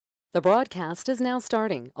The broadcast is now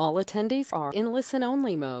starting. All attendees are in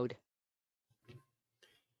listen-only mode.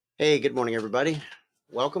 Hey, good morning, everybody.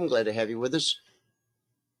 Welcome. Glad to have you with us.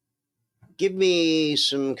 Give me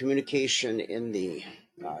some communication in the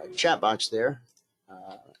chat box there.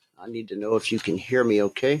 I need to know if you can hear me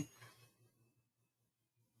okay.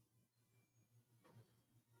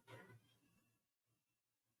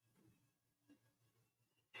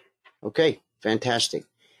 Okay, fantastic.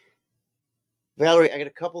 Valerie, I got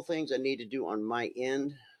a couple things I need to do on my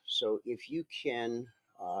end. So if you can,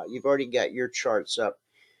 you've already got your charts up.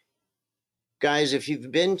 Guys, if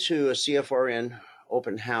you've been to a CFRN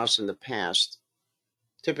open house in the past,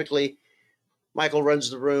 typically Michael runs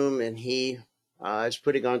the room and he is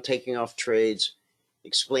taking off trades,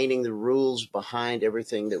 explaining the rules behind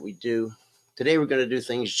everything that we do. Today we're going to do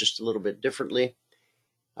things just a little bit differently.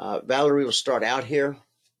 Valerie will start out here,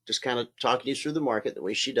 just kind of talking you through the market the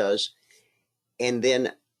way she does. And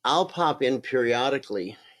then I'll pop in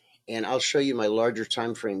periodically and I'll show you my larger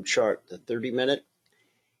time frame chart, the 30-minute.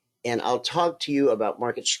 And I'll talk to you about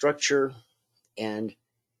market structure and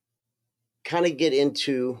kind of get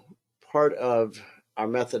into part of our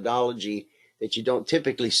methodology that you don't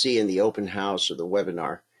typically see in the open house or the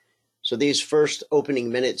webinar. So these first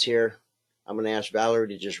opening minutes here, I'm going to ask Valerie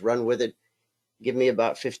to just run with it. Give me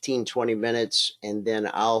about 15, 20 minutes, and then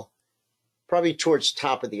I'll probably towards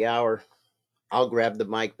top of the hour, I'll grab the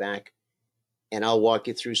mic back and I'll walk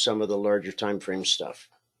you through some of the larger time frame stuff.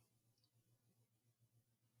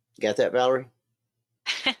 Got that, Valerie?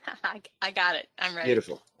 I got it. I'm ready.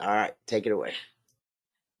 Beautiful. All right, take it away.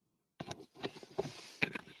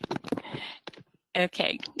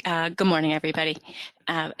 Okay. Good morning, everybody.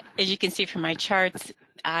 As you can see from my charts,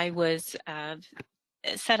 I was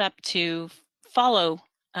set up to follow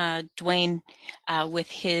Dwayne with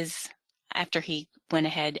his, after he went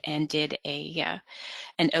ahead and did an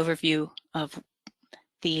overview of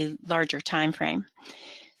the larger time frame.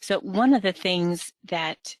 So one of the things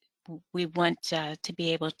that we want to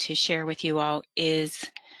be able to share with you all is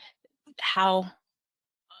how,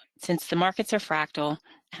 since the markets are fractal,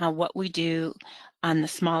 how what we do on the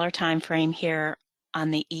smaller time frame here on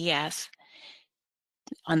the ES,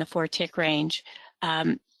 on the 4-tick range,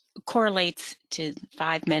 correlates to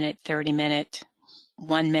 5-minute, 30-minute,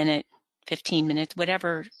 1 minute, 15 minutes,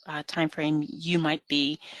 whatever time frame you might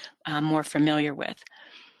be more familiar with.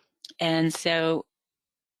 And so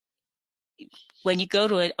when you go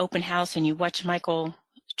to an open house and you watch Michael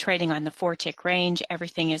trading on the 4-tick range,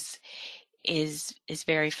 everything is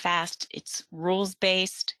very fast. It's rules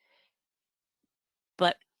based,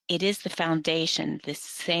 but it is the foundation, the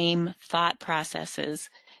same thought processes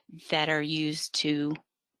that are used to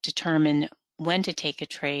determine when to take a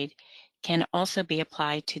trade can also be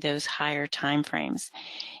applied to those higher time frames.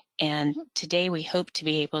 And today we hope to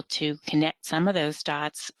be able to connect some of those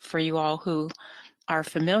dots for you all who are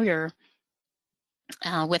familiar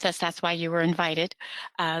with us. That's why you were invited,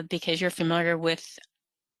 because you're familiar with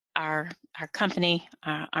our company,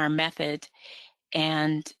 our method,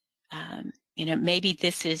 and maybe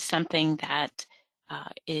this is something that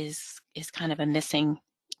is kind of a missing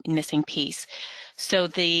piece. So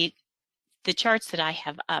the charts that I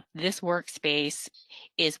have up, this workspace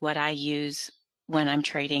is what I use when I'm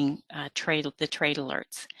trading the trade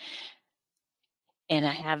alerts, and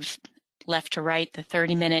I have left to right the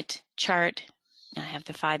 30-minute chart. I have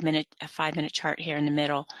the 5-minute chart here in the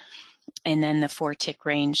middle, and then the 4-tick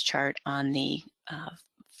range chart on the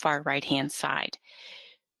far right-hand side.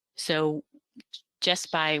 So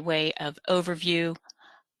just by way of overview,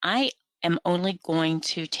 I am only going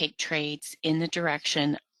to take trades in the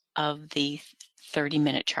direction of the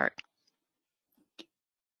 30-minute chart.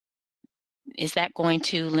 Is that going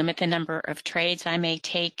to limit the number of trades I may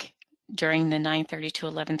take during the 9:30 to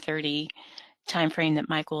 11:30 time frame that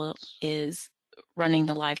Michael is running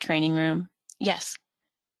the live training room? Yes,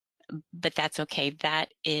 but that's okay. That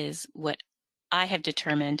is what I have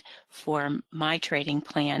determined for my trading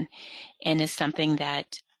plan, and is something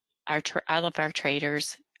that all of our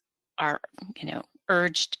traders are,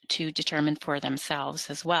 urged to determine for themselves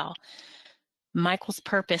as well. Michael's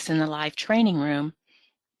purpose in the live training room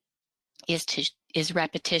is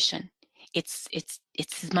repetition. It's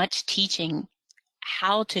as much teaching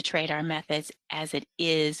how to trade our methods as it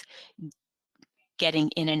is getting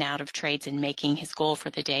in and out of trades and making his goal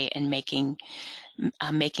for the day and making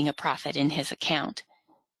a profit in his account.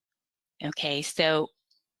 Okay, so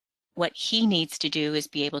what he needs to do is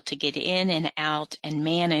be able to get in and out and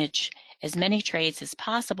manage as many trades as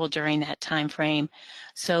possible during that time frame,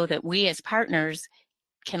 so that we as partners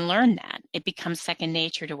can learn that. It becomes second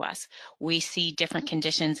nature to us. We see different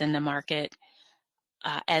conditions in the market.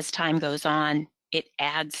 as time goes on, it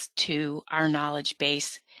adds to our knowledge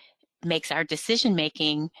base, makes our decision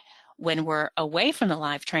making when we're away from the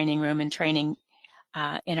live training room and training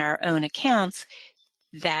in our own accounts,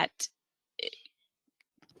 that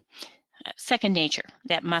second nature,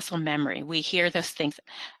 that muscle memory. We hear those things.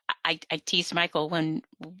 I teased Michael when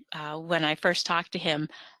I first talked to him.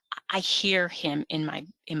 I hear him in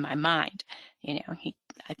my mind. You know,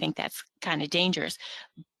 I think that's kind of dangerous.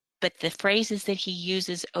 But the phrases that he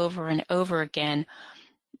uses over and over again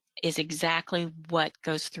is exactly what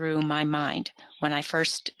goes through my mind. When I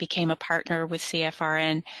first became a partner with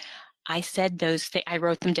CFRN, I said those things. I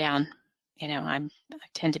wrote them down. You know, I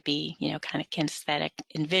tend to be, you know, kind of kinesthetic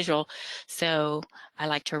and visual. So I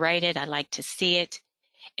like to write it. I like to see it.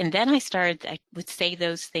 And then I would say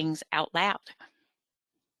those things out loud.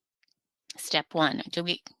 Step one, do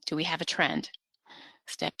we have a trend?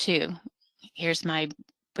 Step two, here's my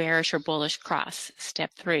bearish or bullish cross.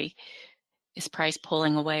 Step three, is price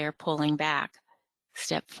pulling away or pulling back?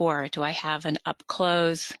 Step four, do I have an up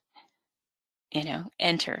close? You know,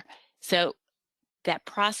 enter. So that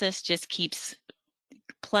process just keeps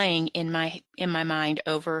playing in my mind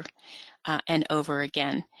over and over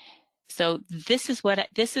again. So this is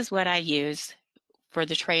what I use for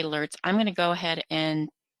the trade alerts. I'm going to go ahead and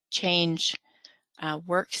change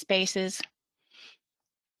workspaces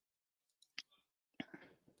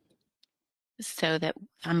so that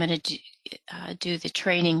I'm going to do the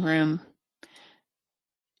training room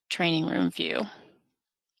view.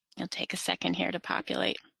 It'll take a second here to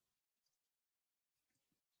populate.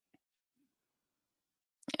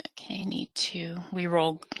 Okay, need to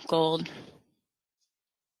re-roll gold.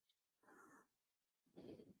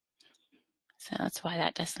 So that's why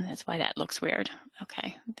that looks weird.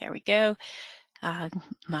 Okay, there we go.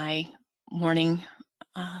 My morning,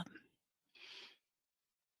 my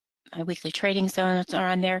weekly trading zones are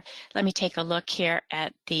on there. Let me take a look here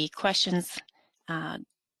at the questions.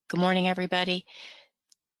 Good morning, everybody.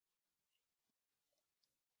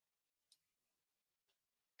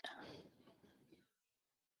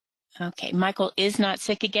 Okay, Michael is not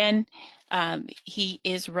sick again. He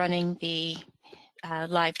is running the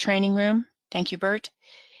live training room. Thank you, Bert.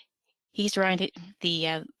 He's running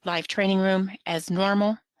the live training room as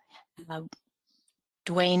normal.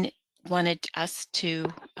 Dwayne wanted us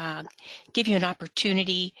to give you an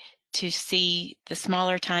opportunity to see the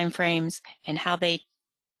smaller time frames and how they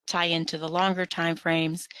tie into the longer time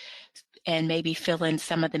frames, and maybe fill in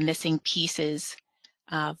some of the missing pieces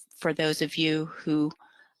for those of you who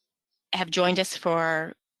have joined us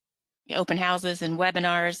for open houses and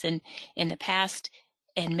webinars and in the past,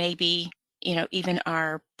 and maybe, you know, even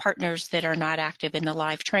our partners that are not active in the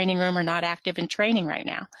live training room or not active in training right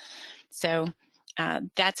now. So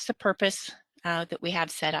that's the purpose that we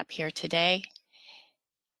have set up here today.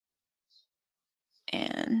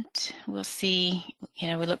 And we'll see, you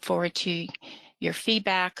know, we look forward to your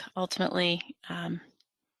feedback ultimately,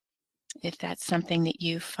 if that's something that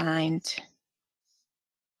you find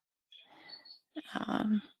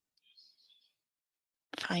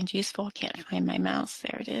useful. I can't find my mouse.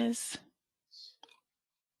 There it is.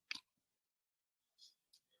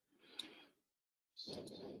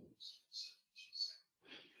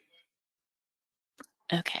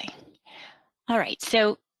 Okay. All right.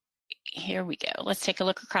 So here we go. Let's take a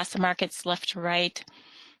look across the markets, left to right.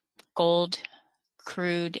 Gold,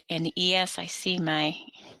 crude, and the ES. I see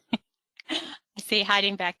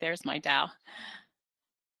hiding back there's my Dow.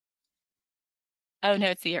 Oh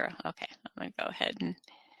no, it's the euro. Okay, I'm gonna go ahead and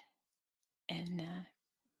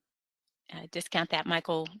discount that.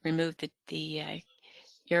 Michael removed the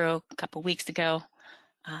euro a couple weeks ago.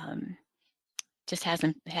 Just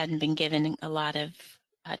hadn't been given a lot of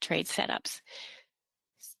trade setups.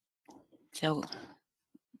 So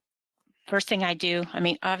first thing I do, I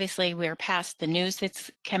mean, obviously we're past the news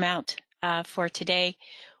that's come out for today.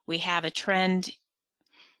 We have a trend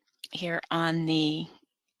here on the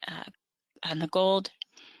gold,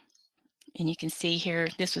 and you can see here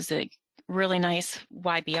this was a really nice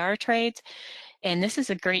YBR trade, and this is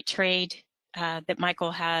a great trade that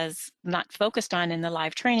Michael has not focused on in the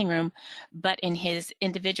live training room, but in his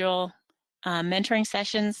individual mentoring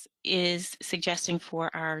sessions is suggesting for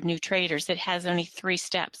our new traders. It has only 3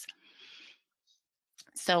 steps.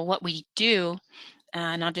 So what we do,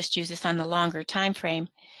 and I'll just use this on the longer time frame,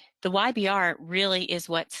 the YBR really is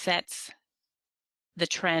what sets the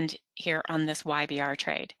trend here on this YBR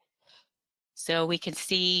trade. So we can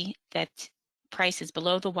see that price is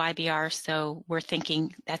below the YBR, so we're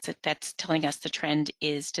thinking that's telling us the trend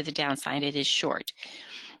is to the downside. It is short.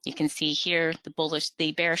 You can see here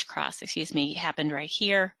the bearish cross, happened right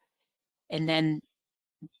here, and then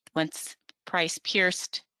once price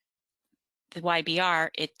pierced the YBR,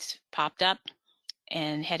 it popped up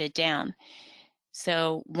and headed down.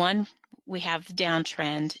 So 1, we have the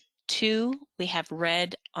downtrend. 2, we have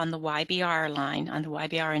red on the YBR line, on the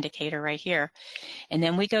YBR indicator right here. And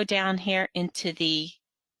then we go down here into the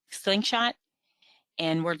slingshot,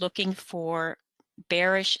 and we're looking for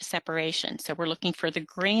bearish separation. So we're looking for the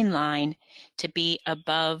green line to be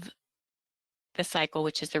above the cycle,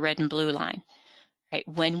 which is the red and blue line. Right?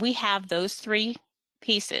 When we have those 3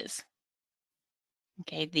 pieces,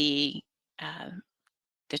 okay, the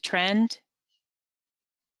trend,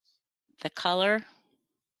 the color,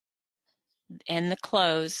 and the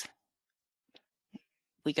close,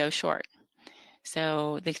 we go short.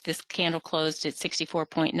 So this candle closed at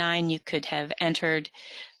 64.9. You could have entered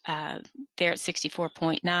there at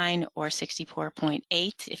 64.9 or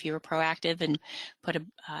 64.8 if you were proactive and put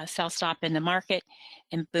a sell stop in the market,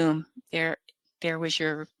 and boom, there was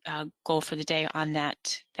your goal for the day on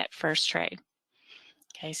that first trade.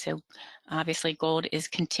 Okay, so obviously gold is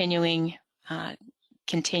continuing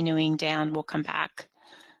down. We'll come back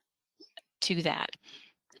to that.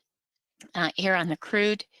 Here on the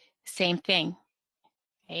crude, same thing.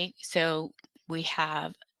 Okay, so we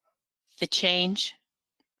have the change.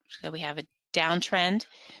 So we have a downtrend.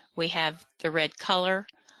 We have the red color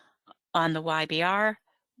on the YBR.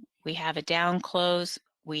 We have a down close.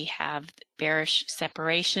 We have bearish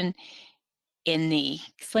separation in the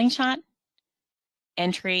slingshot.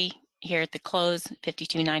 Entry here at the close,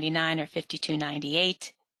 52.99 or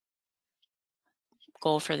 52.98.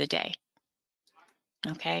 Goal for the day.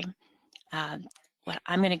 Okay. What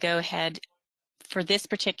I'm going to go ahead for this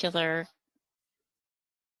particular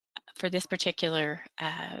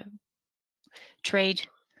trade.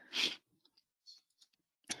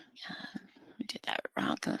 We did that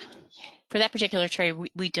wrong. For that particular trade,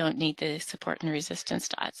 we don't need the support and resistance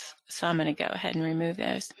dots. So I'm going to go ahead and remove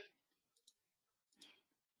those.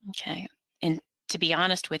 Okay. And to be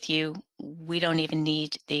honest with you, we don't even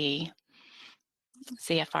need the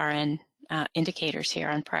CFRN indicators here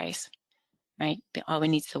on price, right? All we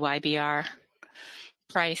need is the YBR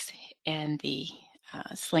price and the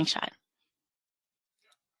slingshot.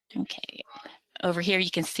 Okay. Over here, you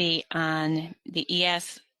can see on the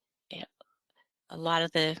ES, a lot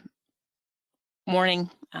of the morning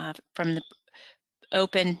from the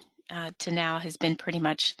open to now has been pretty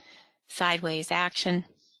much sideways action.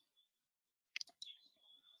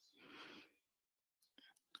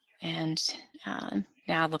 And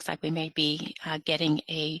now it looks like we may be getting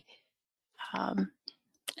a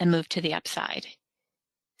move to the upside.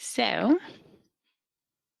 So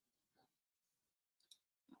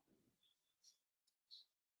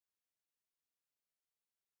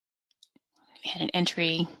we had an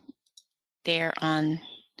entry there on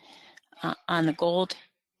the gold.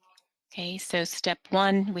 Okay, so step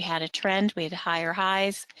 1, we had a trend. We had higher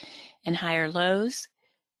highs and higher lows.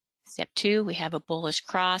 Step 2, we have a bullish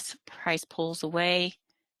cross. Price pulls away.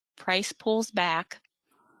 Price pulls back.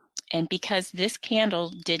 And because this candle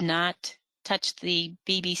did not touch the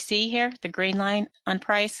BBC here, the green line on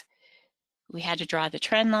price, we had to draw the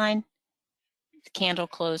trend line. The candle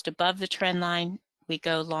closed above the trend line. We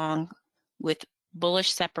go long with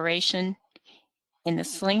bullish separation in the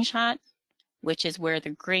slingshot, which is where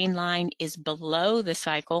the green line is below the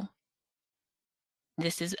cycle.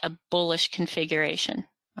 This is a bullish configuration,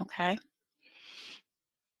 okay?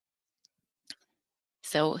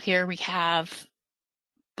 So here we have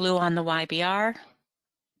blue on the YBR,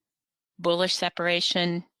 bullish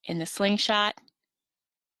separation in the slingshot,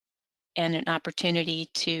 and an opportunity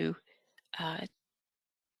to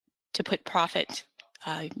put profit.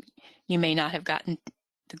 You may not have gotten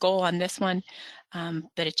the goal on this one,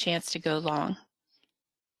 but a chance to go long.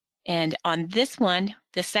 And on this one,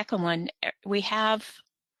 the second one, we have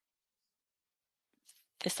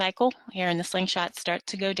the cycle here in the slingshot start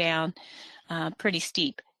to go down pretty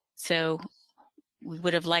steep. So we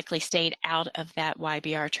would have likely stayed out of that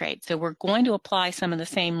YBR trade. So we're going to apply some of the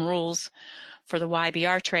same rules for the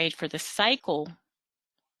YBR trade for the cycle.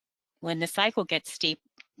 When the cycle gets steep,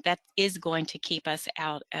 that is going to keep us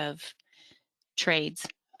out of trades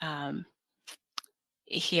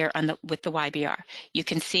here on with the YBR. You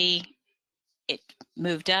can see it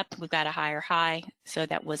moved up. We've got a higher high, so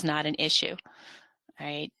that was not an issue,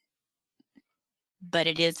 right? But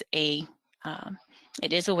it is a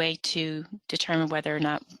way to determine whether or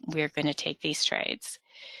not we're going to take these trades.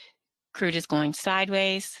 Crude is going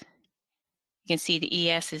sideways. You can see the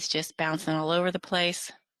ES is just bouncing all over the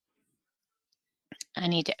place. I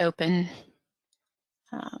need to open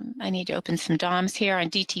some DOMs here on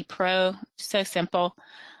DT Pro. So simple.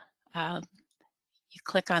 You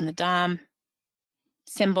click on the DOM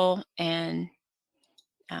symbol, and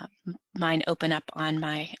mine open up on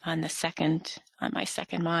my second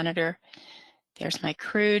monitor. There's my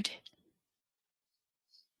crude.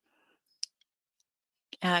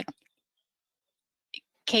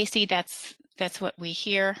 Casey, that's what we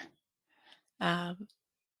hear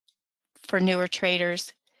for newer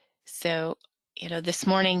traders. So, this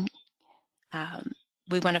morning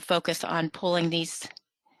we want to focus on pulling these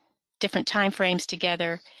different time frames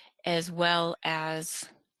together, as well as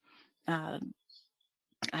I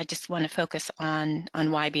just want to focus on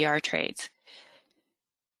YBR trades.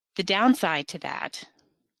 The downside to that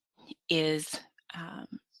is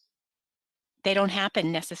they don't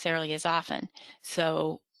happen necessarily as often.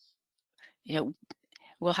 So,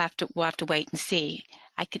 we'll have to wait and see.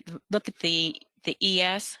 I could look at the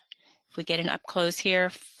ES. If we get an up close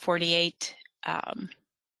here,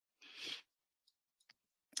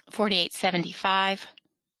 48.75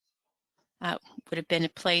 would have been a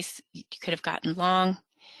place you could have gotten long. I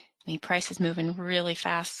mean, price is moving really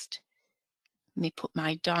fast. Let me put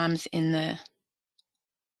my DOMs in the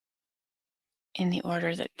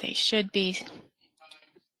order that they should be.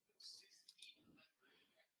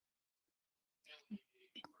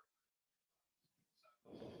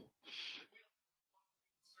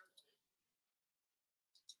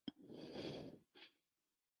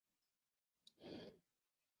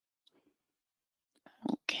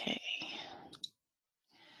 Okay.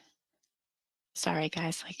 Sorry,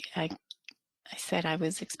 guys. Like I said, I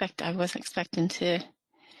wasn't expecting to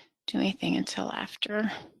do anything until after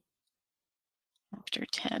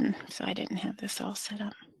 10, so I didn't have this all set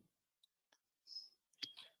up.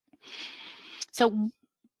 So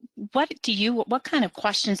what kind of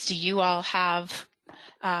questions do you all have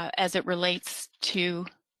as it relates to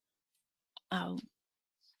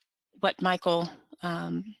what Michael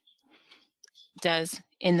does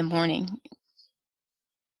in the morning?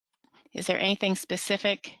 Is there anything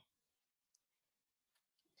specific?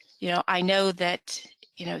 I know that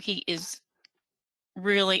he is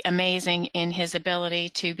really amazing in his ability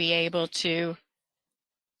to be able to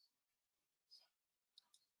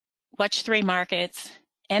watch 3 markets,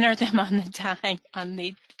 enter them on the time on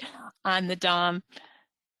the DOM.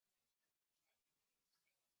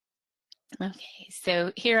 Okay,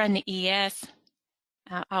 so here on the ES,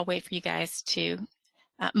 I'll wait for you guys to.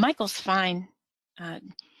 Michael's fine.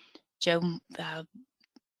 Joe,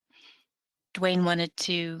 Dwayne wanted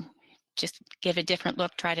to just give a different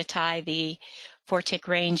look, try to tie the 4-tick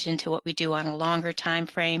range into what we do on a longer time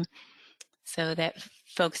frame, so that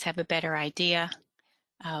folks have a better idea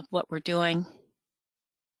of what we're doing.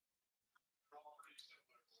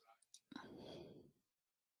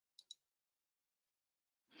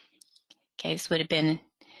 Okay, this would have been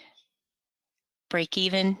break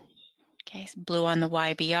even. Okay, so blue on the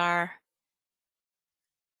YBR.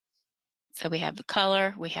 So we have the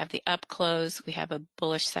color, we have the up close, we have a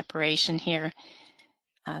bullish separation here.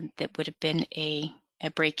 That would have been a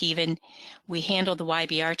break even. We handle the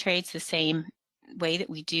YBR trades the same way that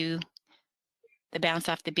we do the bounce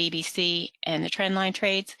off the BBC and the trend line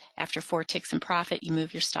trades. After 4 ticks in profit, you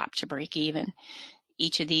move your stop to break even.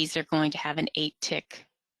 Each of these are going to have an 8-tick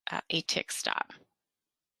stop.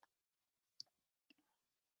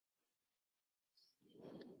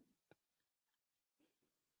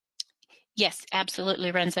 Yes,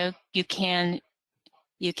 absolutely, Renzo. You can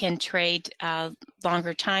trade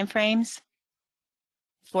longer time frames.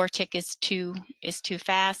 4-tick is too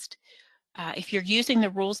fast. If you're using the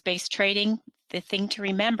rules-based trading, the thing to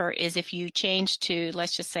remember is if you change to,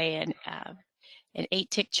 let's just say, an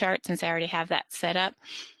 8-tick chart, since I already have that set up,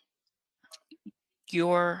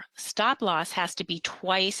 your stop loss has to be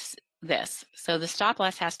twice this. So the stop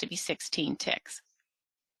loss has to be 16 ticks.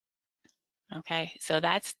 Okay, so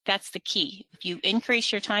that's the key. If you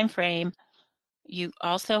increase your time frame, you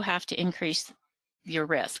also have to increase your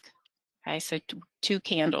risk. Okay, so 2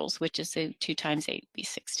 candles, which is 2 times 8 would be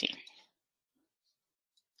 16.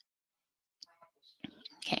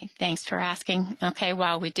 Okay, thanks for asking. Okay,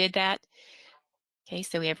 while we did that, okay,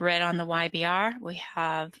 so we have red on the YBR, we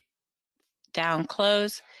have down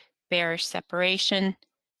close, bearish separation,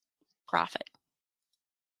 profit.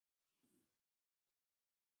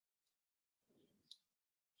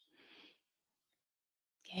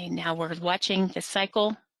 Okay, now we're watching the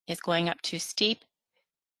cycle is going up too steep.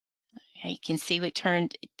 Okay, you can see it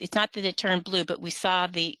turned, it's not that it turned blue, but we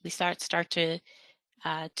start to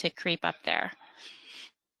creep up there.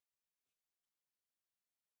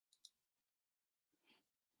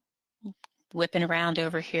 Whipping around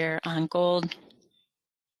over here on gold.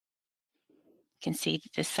 You can see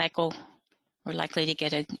the cycle We're likely to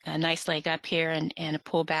get a nice leg up here and a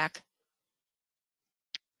pullback.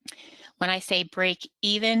 When I say break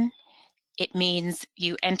even, it means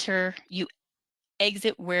you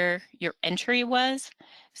exit where your entry was.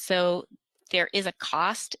 So there is a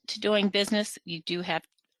cost to doing business. You do have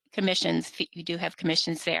commissions. You do have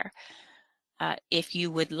commissions there. If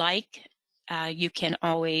you would like, you can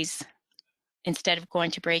always, instead of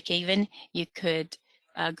going to break even, you could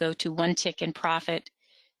go to 1 tick in profit,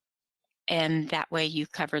 and that way you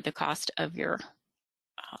cover the cost of your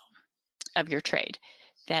trade.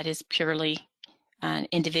 That is purely an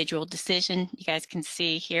individual decision. You guys can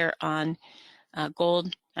see here on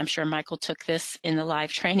gold. I'm sure Michael took this in the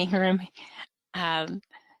live training room.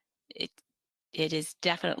 It is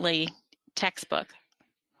definitely textbook.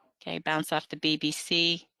 Okay, bounce off the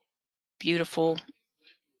BBC. Beautiful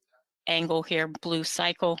angle here, blue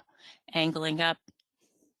cycle, angling up.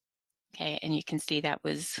 Okay, and you can see that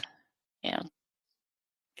was,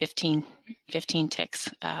 15 ticks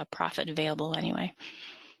profit available anyway.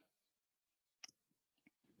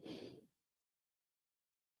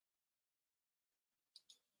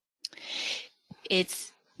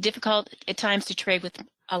 It's difficult at times to trade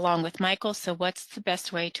along with Michael, so what's the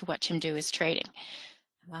best way to watch him do his trading?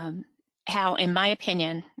 How, in my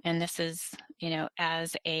opinion, and this is,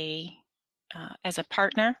 as a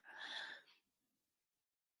partner,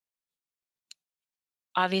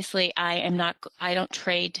 obviously I don't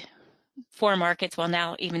trade 4 markets, well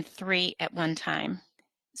now even 3 at one time.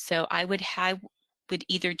 So I would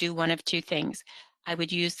either do one of 2 things. I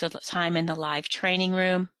would use the time in the live training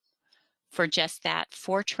room for just that,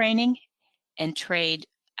 for training, and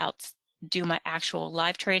do my actual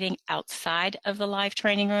live trading outside of the live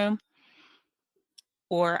training room,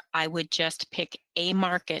 or I would just pick a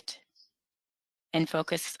market and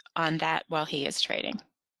focus on that while he is trading.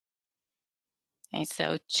 Okay,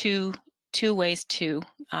 so two ways to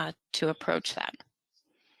approach that.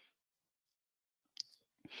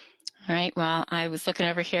 All right, well, I was looking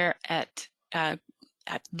over here at, I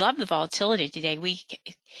love the volatility today.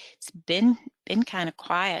 It's been kind of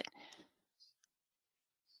quiet.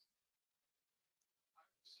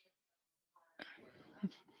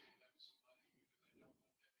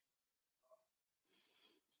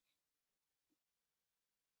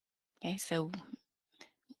 Okay, so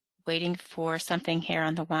waiting for something here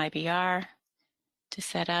on the YBR to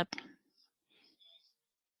set up.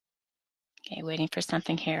 Okay, waiting for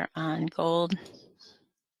something here on gold.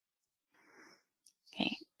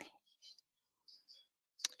 Okay.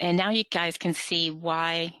 And now you guys can see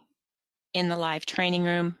why in the live training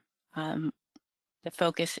room, the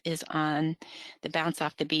focus is on the bounce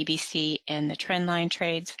off the BBC and the trend line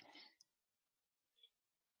trades.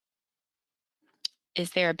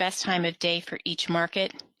 Is there a best time of day for each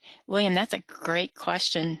market? William, that's a great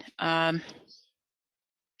question. That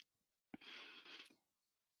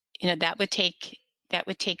would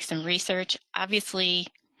take some research. Obviously,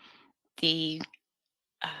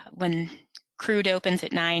 when crude opens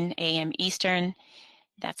at 9 a.m. Eastern,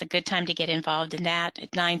 that's a good time to get involved in that.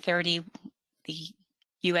 At 9:30, the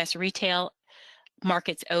U.S. retail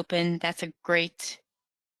markets open. That's a great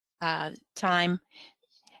time.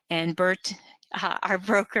 And Bert, our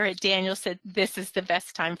broker at Daniel, said this is the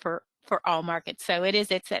best time for all markets. So it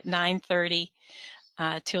is. It's at 9:30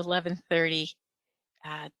 to 11:30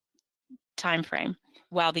 time frame,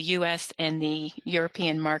 while the U.S. and the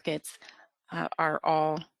European markets are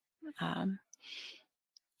all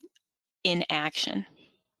in action.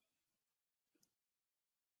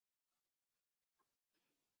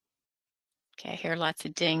 Okay, I hear lots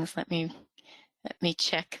of dings. Let me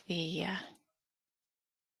check the.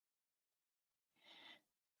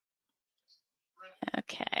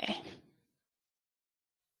 Okay.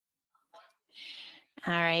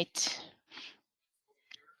 All right.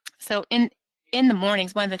 So in the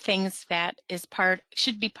mornings, one of the things that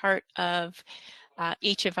should be part of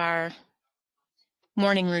each of our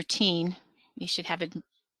morning routine. You should have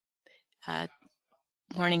a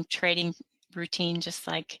morning trading routine, just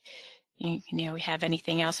like we have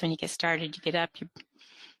anything else. When you get started, you get up, you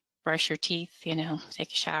brush your teeth,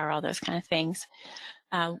 take a shower, all those kind of things.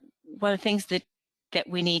 One of the things that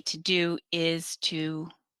we need to do is to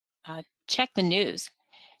check the news,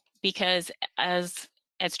 because as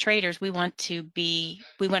traders, we want to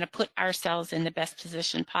put ourselves in the best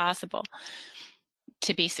position possible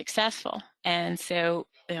to be successful. And so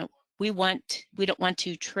we don't want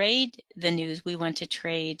to trade the news, we want to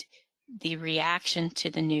trade the reaction to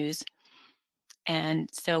the news. And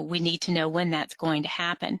so we need to know when that's going to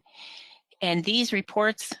happen. And these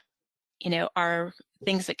reports, are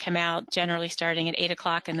things that come out generally starting at 8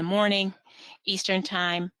 o'clock in the morning Eastern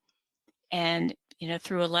time, and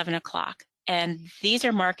through 11 o'clock. And these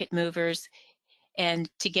are market movers. And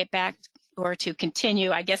to get back or to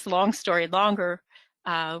continue, I guess, long story longer,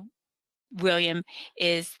 William,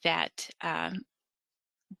 is that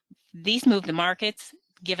these move the markets,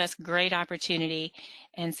 give us great opportunity.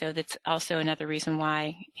 And so that's also another reason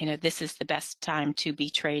why, this is the best time to be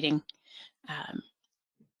trading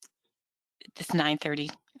this 9:30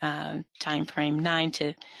 time frame, 9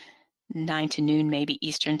 to noon, maybe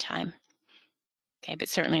Eastern time. Okay, but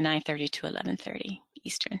certainly 9:30 to 11:30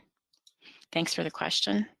 Eastern. Thanks for the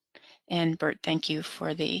question. And Bert, thank you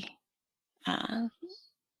for the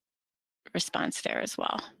response there as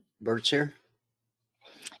well. Bert's here.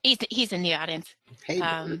 He's in the audience. Hey,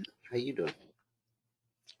 Bert. How you doing?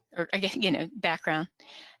 Or I guess, background.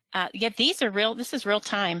 Yeah, these are real. This is real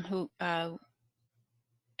time.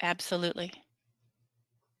 Absolutely.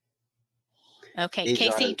 Okay, These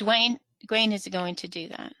Casey, Dwayne is going to do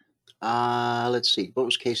that. Let's see. What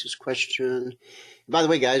was Casey's question? By the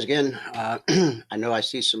way, guys, again, I know I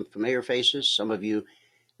see some familiar faces. Some of you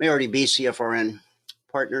may already be CFRN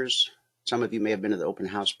partners. Some of you may have been to the open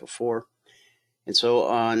house before. And so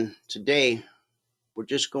on today, we're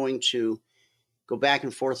just going to go back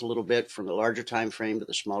and forth a little bit from the larger time frame to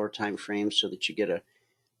the smaller time frame so that you get a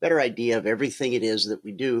better idea of everything it is that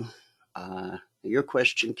we do. Your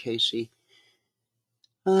question, Casey.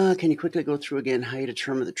 Can you quickly go through again how you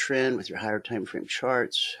determine the trend with your higher time frame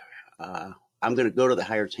charts? I'm going to go to the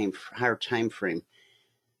higher time frame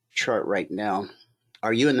chart right now.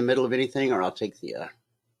 Are you in the middle of anything, or I'll take the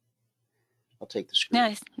screen?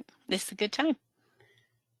 No, this is a good time.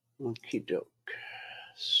 Okie doke.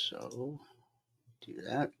 So do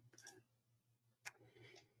that.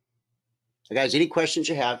 So guys, any questions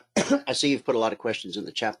you have? I see you've put a lot of questions in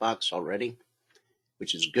the chat box already,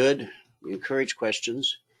 which is good. We encourage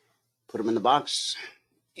questions. Put them in the box,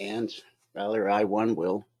 and Valerie or I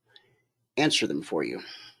will answer them for you.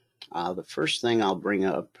 The first thing I'll bring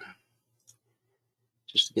up,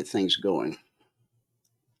 just to get things going.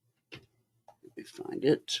 Let me find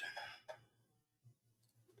it.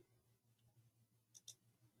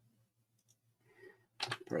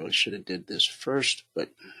 Probably should have did this first, but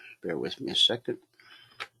bear with me a second.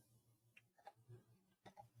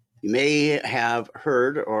 You may have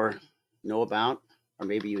heard or know about, or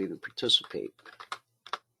maybe you even participate,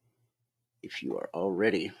 if you are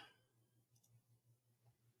already,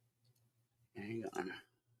 hang on,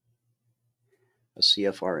 a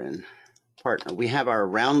CFRN partner. We have our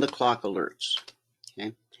around-the-clock alerts,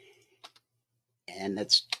 okay? And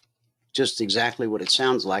that's just exactly what it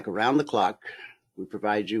sounds like. Around the clock, we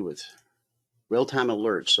provide you with real-time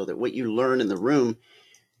alerts so that what you learn in the room,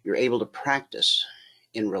 you're able to practice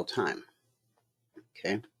in real time,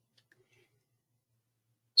 okay?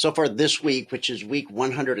 So far this week, which is week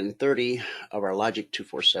 130 of our Logic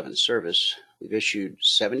 247 service, we've issued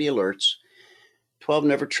 70 alerts, 12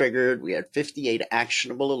 never triggered. We had 58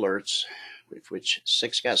 actionable alerts, which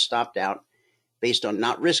 6 got stopped out based on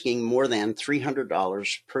not risking more than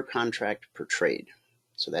 $300 per contract per trade.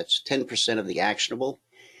 So that's 10% of the actionable.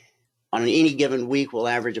 On any given week, we'll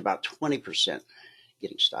average about 20%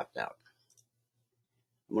 getting stopped out.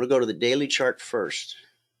 I'm going to go to the daily chart first.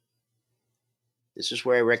 This is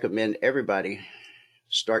where I recommend everybody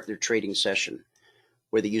start their trading session,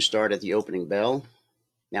 whether you start at the opening bell.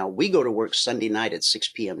 Now, we go to work Sunday night at 6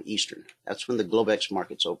 p.m. Eastern. That's when the Globex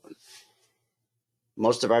markets open.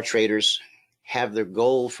 Most of our traders have their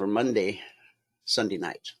goal for Monday, Sunday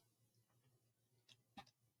night.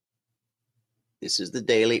 This is the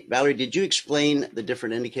daily. Valerie, did you explain the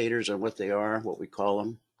different indicators on what they are, what we call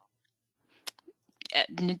them?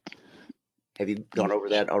 Have you gone over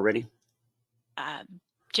that already?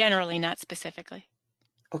 Generally, not specifically.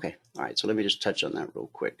 Okay. All right. So let me just touch on that real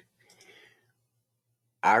quick.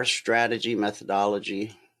 Our strategy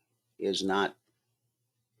methodology is not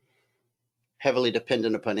heavily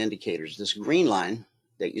dependent upon indicators. This green line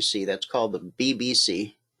that you see, that's called the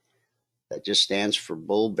BBC. That just stands for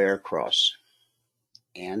bull bear cross.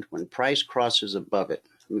 And when price crosses above it,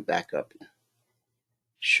 let me back up and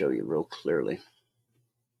show you real clearly.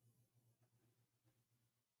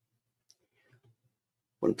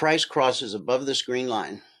 When price crosses above this green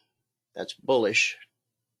line, that's bullish,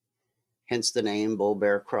 hence the name bull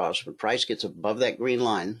bear cross. When price gets above that green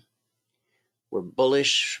line, we're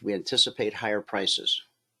bullish, we anticipate higher prices.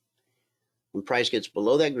 When price gets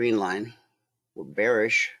below that green line, we're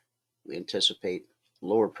bearish, we anticipate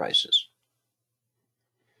lower prices.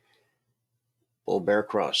 Bull bear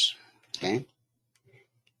cross, okay?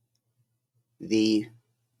 The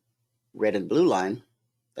red and blue line,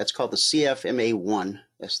 that's called the CFMA1.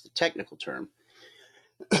 That's the technical term.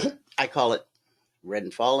 I call it red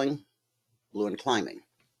and falling, blue and climbing.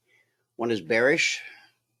 One is bearish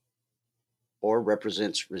or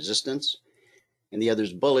represents resistance, and the other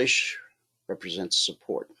is bullish, represents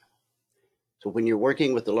support. So when you're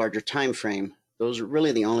working with the larger time frame, those are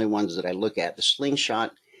really the only ones that I look at. The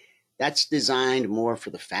slingshot, that's designed more for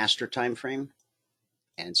the faster time frame.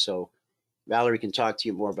 And so Valerie can talk to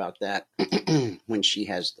you more about that when she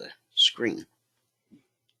has the screen.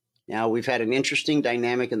 Now, we've had an interesting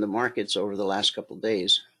dynamic in the markets over the last couple of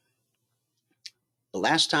days. The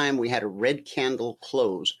last time we had a red candle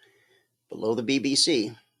close below the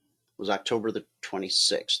BBC was October the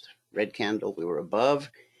 26th. Red candle, we were above,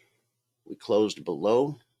 we closed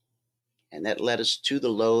below, and that led us to the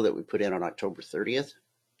low that we put in on October 30th.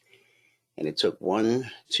 And it took 1,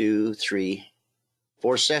 2, 3,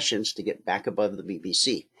 4 sessions to get back above the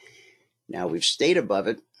BBC. Now we've stayed above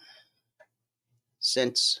it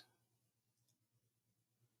since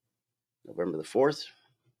November the 4th,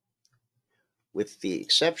 with the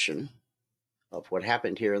exception of what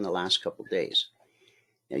happened here in the last couple of days.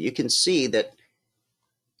 Now you can see that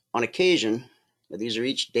on occasion, these are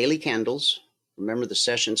each daily candles. Remember, the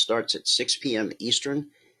session starts at 6 p.m.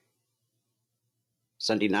 Eastern,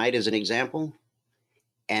 Sunday night as an example,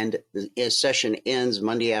 and the session ends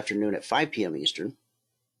Monday afternoon at 5 p.m. Eastern.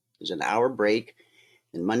 There's an hour break,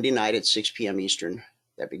 and Monday night at 6 p.m. Eastern,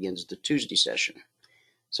 that begins the Tuesday session.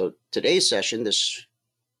 So today's session, this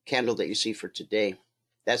candle that you see for today,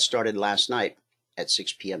 that started last night at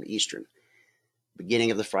 6 p.m. Eastern,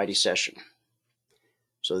 beginning of the Friday session.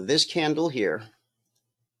 So this candle here,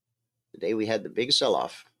 the day we had the big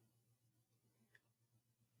sell-off,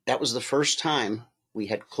 that was the first time we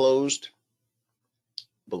had closed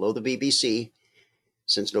below the BBC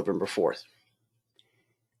since November 4th.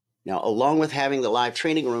 Now, along with having the live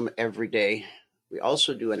training room every day, we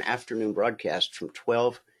also do an afternoon broadcast from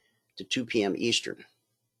 12 to 2 p.m. Eastern.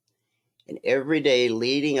 And every day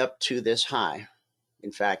leading up to this high,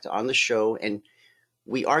 in fact, on the show, and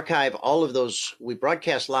we archive all of those, we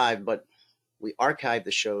broadcast live, but we archive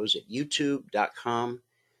the shows at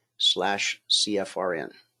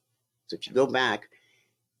youtube.com/CFRN. So if you go back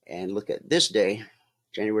and look at this day,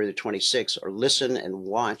 January the 26th, or listen and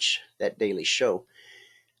watch that daily show,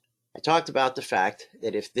 I talked about the fact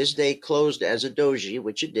that if this day closed as a doji,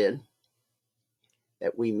 which it did,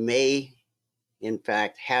 that we may, in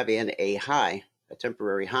fact, have in a high, a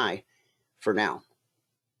temporary high for now.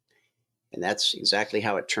 And that's exactly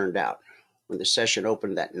how it turned out. When the session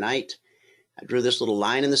opened that night, I drew this little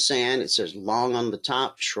line in the sand. It says long on the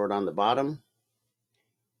top, short on the bottom.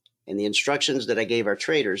 And the instructions that I gave our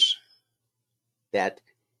traders, that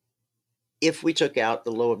if we took out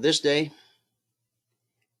the low of this day,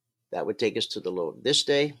 that would take us to the low of this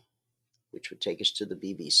day, which would take us to the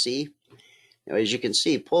BBC. Now, as you can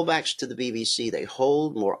see, pullbacks to the BBC, they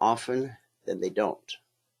hold more often than they don't.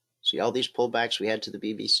 See all these pullbacks we had to the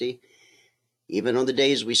BBC? Even on the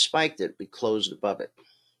days we spiked it, we closed above it.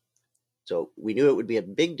 So we knew it would be a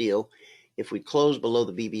big deal if we closed below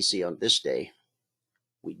the BBC on this day.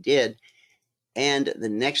 We did. And the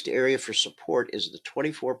next area for support is the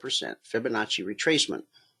 24% Fibonacci retracement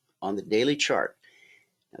on the daily chart.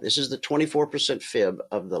 Now, this is the 24% fib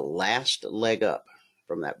of the last leg up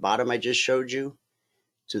from that bottom I just showed you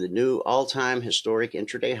to the new all-time historic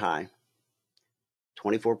intraday high,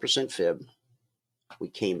 24% fib. We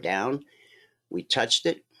came down, we touched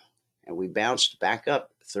it, and we bounced back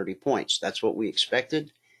up 30 points. That's what we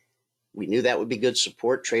expected. We knew that would be good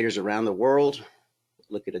support. Traders around the world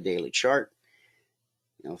look at a daily chart.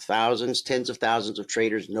 You know, thousands, tens of thousands of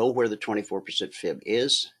traders know where the 24% fib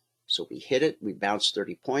is. So we hit it, we bounced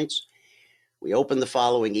 30 points. We opened the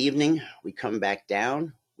following evening, we come back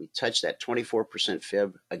down, we touched that 24%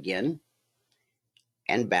 fib again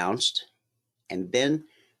and bounced. And then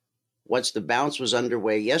once the bounce was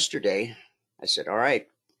underway yesterday, I said, all right,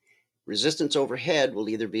 resistance overhead will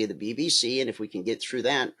either be the BBC, and if we can get through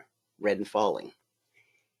that, red and falling.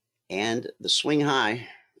 And the swing high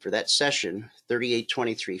for that session,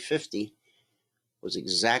 38.2350, was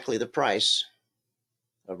exactly the price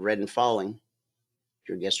of red and falling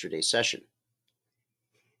during yesterday's session.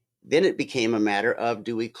 Then it became a matter of,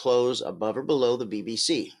 do we close above or below the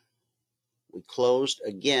BBC? We closed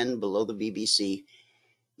again below the BBC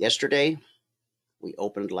yesterday. We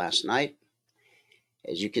opened last night.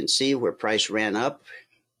 As you can see, where price ran up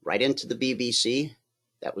right into the BBC,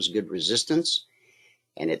 that was good resistance,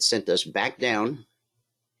 and it sent us back down.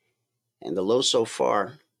 And the low so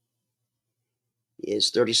far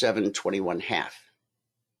is 37.21.5.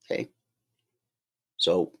 Okay,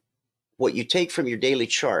 so what you take from your daily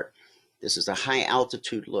chart, this is a high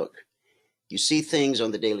altitude look. you see things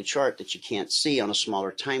on the daily chart that you can't see on a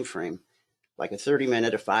smaller time frame, like a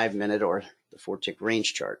 30-minute, a 5-minute, or the 4-tick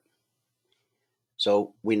range chart.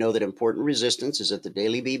 So we know that important resistance is at the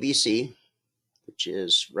daily BBC, which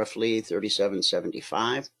is roughly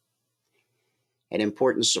 37.75. And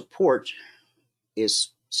important support is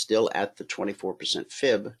still at the 24%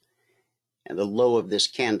 fib and the low of this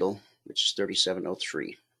candle, which is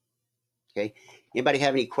 37.03. Okay. Anybody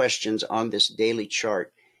have any questions on this daily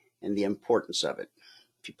chart and the importance of it?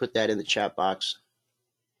 If you put that in the chat box,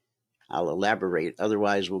 I'll elaborate.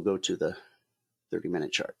 Otherwise, we'll go to the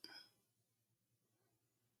 30-minute chart.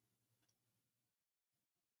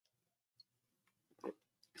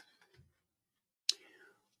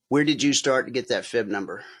 Where did you start to get that fib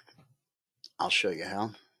number? I'll show you how.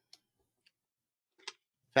 In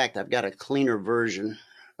fact, I've got a cleaner version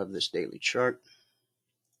of this daily chart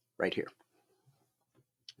right here.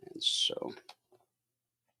 And so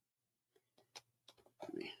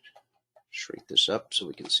let me shrink this up so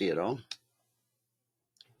we can see it all.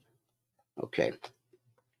 Okay.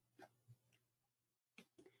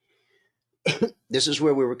 This is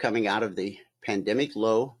where we were coming out of the pandemic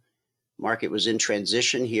low. Market was in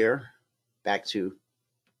transition here back to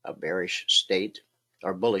a bearish state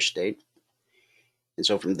or bullish state. And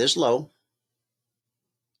so from this low,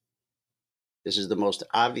 this is the most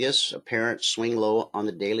obvious apparent swing low on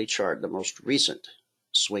the daily chart, the most recent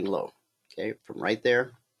swing low. Okay, from right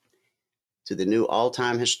there to the new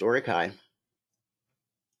all-time historic high.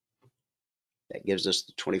 That gives us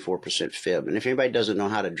the 24% fib. And if anybody doesn't know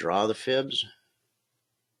how to draw the fibs,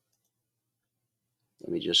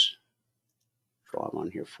 let me just draw them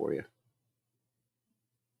on here for you.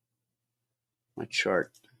 My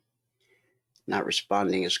chart not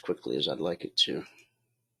responding as quickly as I'd like it to.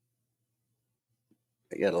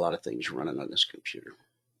 I got a lot of things running on this computer.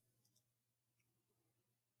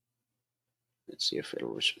 Let's see if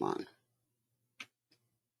it'll respond.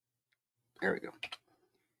 There we go.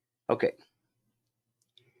 Okay.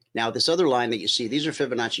 Now this other line that you see, these are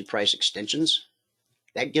Fibonacci price extensions.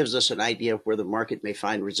 That gives us an idea of where the market may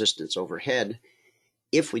find resistance overhead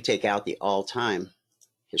if we take out the all-time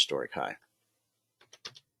historic high.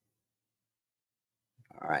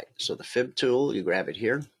 All right, so the fib tool, you grab it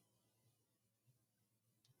here.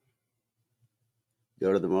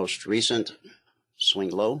 Go to the most recent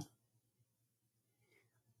swing low.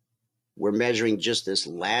 We're measuring just this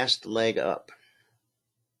last leg up.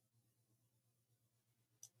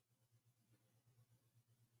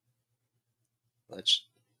 Let's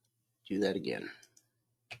do that again.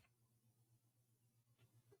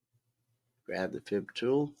 Grab the fib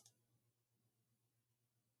tool.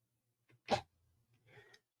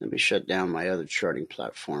 Let me shut down my other charting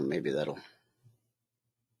platform. Maybe that'll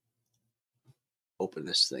open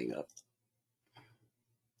this thing up.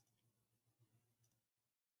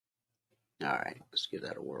 All right, let's give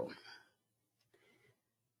that a whirl.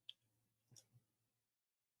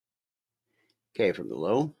 Okay, from the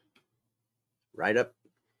low, right up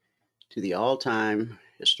to the all-time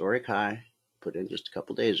historic high, put in just a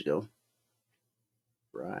couple days ago,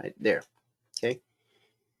 right there, okay?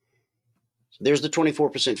 So there's the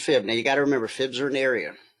 24% fib. Now you got to remember, fibs are an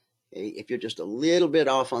area. Okay? If you're just a little bit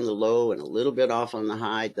off on the low and a little bit off on the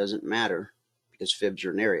high, it doesn't matter because fibs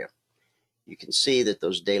are an area. You can see that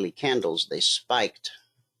those daily candles, they spiked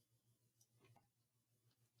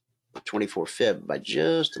the 24 fib by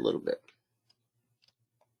just a little bit.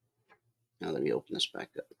 Now let me open this back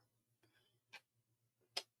up.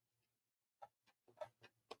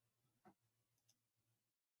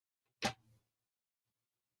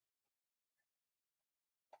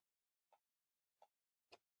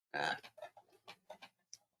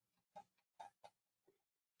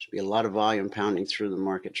 Should be a lot of volume pounding through the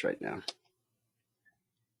markets right now.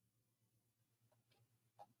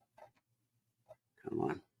 Come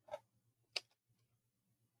on.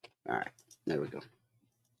 All right, there we go.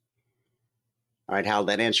 All right, Hal,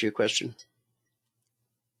 that answer your question?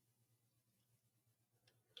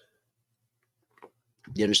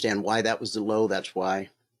 Do you understand why that was the low? That's why.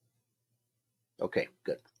 Okay,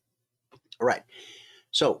 good. All right.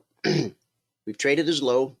 So we've traded as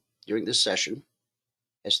low during this session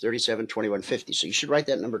as 37.2150. So you should write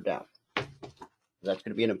that number down. That's going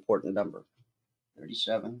to be an important number.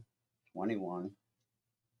 37.2150.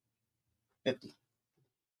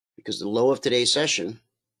 Because the low of today's session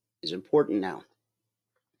is important now.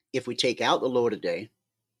 If we take out the low of today,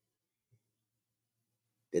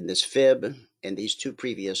 then this fib and these two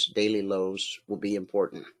previous daily lows will be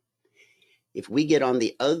important. If we get on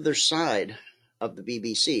the other side of the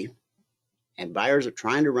BBC, and buyers are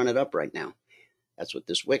trying to run it up right now, that's what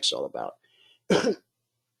this wick's all about.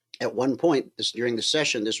 At one point during the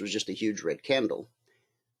session, this was just a huge red candle.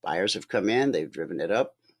 Buyers have come in, they've driven it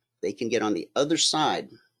up. They can get on the other side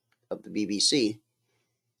of the BBC.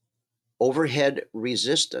 Overhead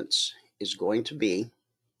resistance is going to be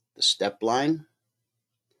the step line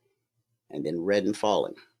and then red and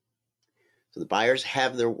falling. So the buyers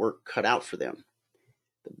have their work cut out for them.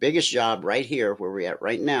 The biggest job right here, where we're at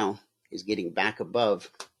right now, is getting back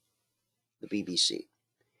above the BBC.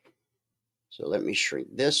 So let me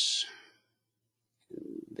shrink this, and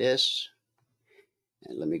this,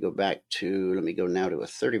 and let me go now to a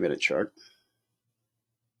 30-minute chart.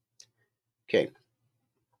 Okay.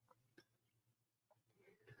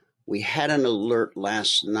 We had an alert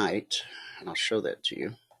last night, and I'll show that to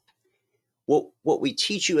you. What we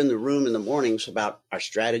teach you in the room in the mornings about our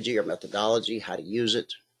strategy, our methodology, how to use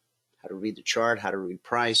it, how to read the chart, how to read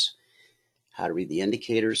price, how to read the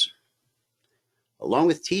indicators. Along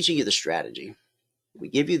with teaching you the strategy, we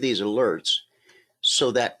give you these alerts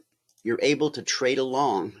so that you're able to trade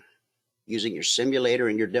along using your simulator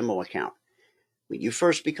and your demo account. When you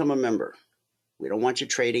first become a member, we don't want you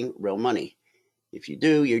trading real money. If you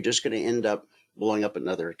do, you're just going to end up blowing up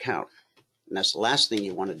another account. And that's the last thing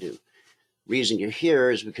you want to do. The reason you're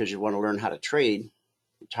here is because you want to learn how to trade.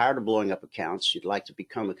 You're tired of blowing up accounts. You'd like to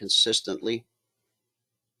become a consistently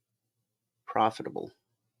profitable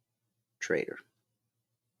trader.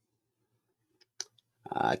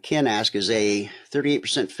 Ken asks, is a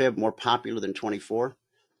 38% fib more popular than 24?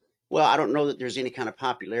 Well, I don't know that there's any kind of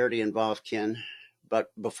popularity involved, Ken,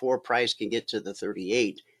 but before price can get to the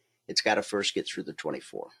 38, it's got to first get through the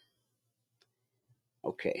 24.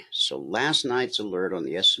 Okay, so last night's alert on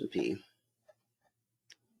the S&P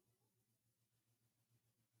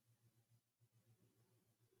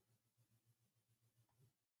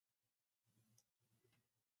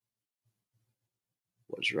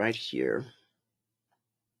was right here.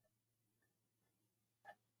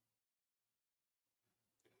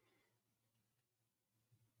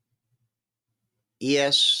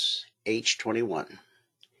 ESH21.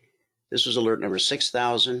 This was alert number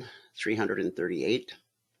 6,338.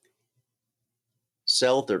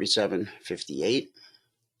 Sell 37.58.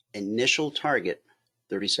 Initial target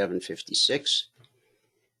 37.56.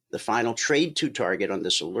 The final trade to target on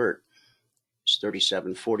this alert is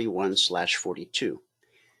 37.41/42.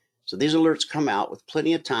 So these alerts come out with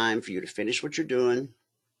plenty of time for you to finish what you're doing,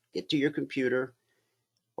 get to your computer.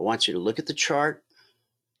 I want you to look at the chart,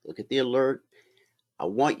 look at the alert. I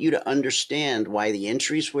want you to understand why the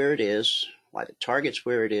entry's where it is, why the target's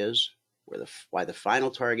where it is, why the final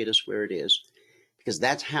target is where it is, because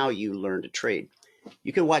that's how you learn to trade.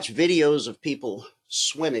 You can watch videos of people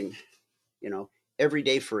swimming, every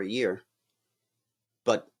day for a year,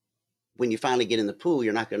 but when you finally get in the pool,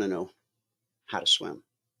 you're not going to know how to swim.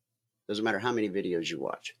 Doesn't matter how many videos you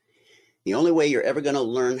watch. The only way you're ever going to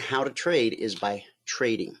learn how to trade is by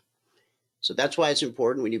trading. So that's why it's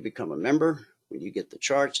important when you become a member, when you get the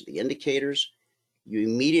charts, the indicators, you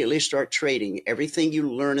immediately start trading everything you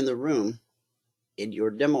learn in the room in your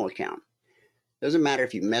demo account. Doesn't matter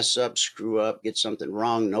if you mess up, screw up, get something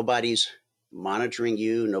wrong. Nobody's monitoring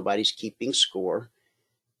you. Nobody's keeping score.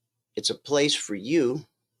 It's a place for you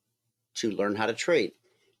to learn how to trade.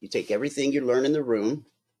 You take everything you learn in the room,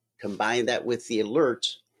 combine that with the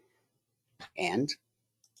alerts, and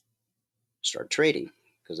start trading,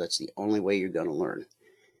 because that's the only way you're going to learn.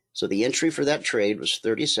 So the entry for that trade was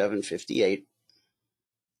 37.58.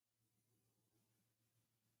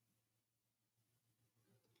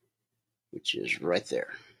 Which is right there.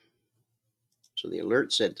 So the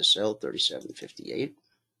alert said to sell 37.58.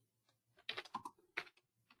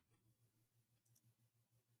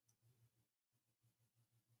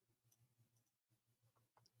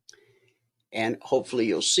 And hopefully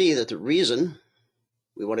you'll see that the reason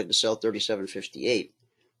we wanted to sell 37.58,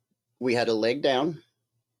 we had a leg down.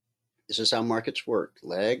 This is how markets work.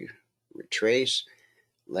 Leg, retrace,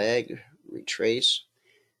 leg, retrace.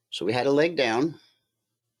 So we had a leg down.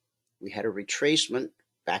 We had a retracement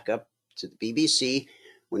back up to the BBC.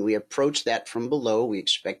 When we approached that from below, we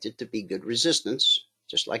expect it to be good resistance,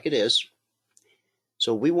 just like it is.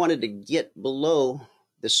 So we wanted to get below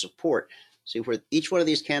the support. See where each one of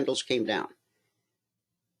these candles came down.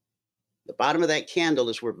 The bottom of that candle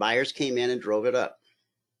is where buyers came in and drove it up.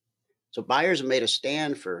 So buyers have made a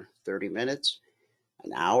stand for 30 minutes,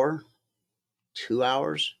 an hour, 2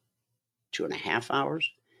 hours, 2.5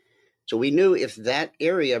 hours. So we knew if that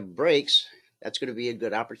area breaks, that's going to be a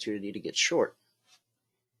good opportunity to get short.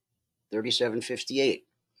 37.58.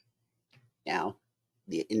 Now,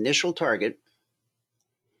 the initial target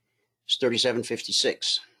is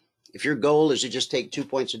 37.56. If your goal is to just take 2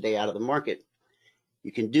 points a day out of the market,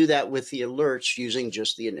 You can do that with the alerts using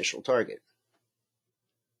just the initial target.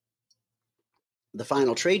 The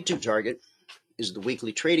final trade to target is the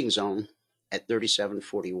weekly trading zone at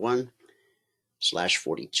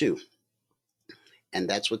 3741/42. And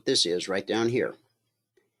that's what this is right down here.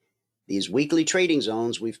 These weekly trading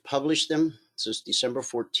zones, we've published them since December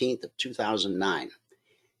 14th of 2009.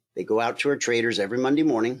 They go out to our traders every Monday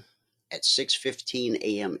morning at 6:15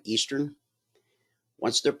 a.m. Eastern.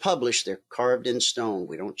 Once they're published, they're carved in stone.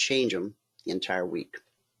 We don't change them the entire week.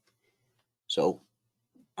 So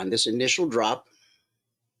on this initial drop,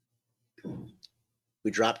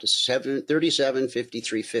 we dropped to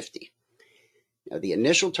 37.53.50. Now the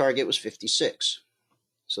initial target was 56.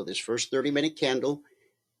 So this first 30-minute candle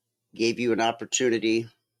gave you an opportunity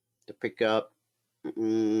to pick up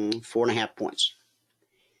 4.5 points.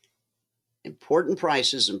 Important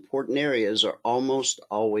prices, important areas are almost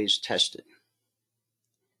always tested.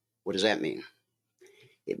 What does that mean?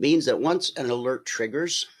 It means that once an alert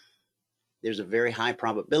triggers, there's a very high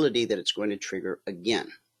probability that it's going to trigger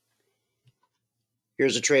again.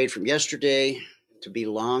 Here's a trade from yesterday to be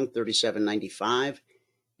long 37.95,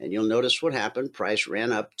 and you'll notice what happened. Price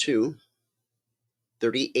ran up to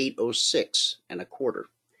 38.06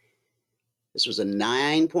 This was a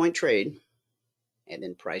 9-point trade, and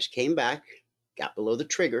then price came back, got below the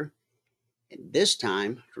trigger, and this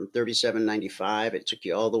time from 37.95, it took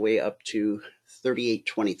you all the way up to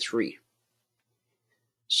 38.23.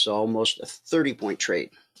 So almost a 30-point trade.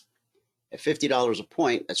 At $50 a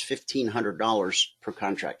point, that's $1,500 per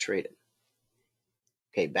contract traded.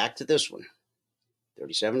 Okay, back to this one.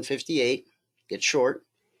 37.58, get short.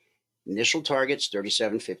 Initial target's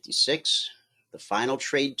 37.56. The final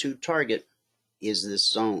trade to target is this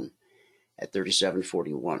zone at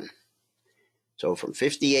 37.41. So from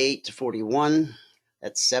 58 to 41,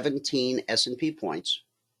 that's 17 S&P points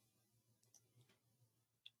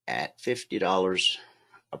at $50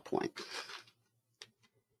 a point.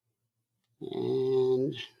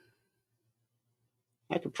 And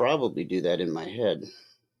I could probably do that in my head,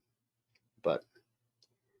 but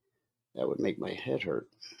that would make my head hurt.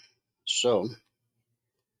 So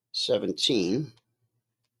 17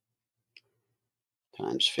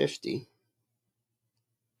 times 50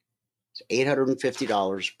 is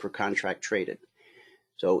 $850 per contract traded.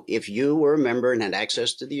 So if you were a member and had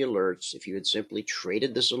access to the alerts, if you had simply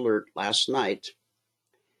traded this alert last night,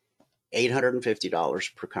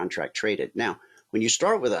 $850 per contract traded. Now, when you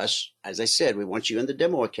start with us, as I said, we want you in the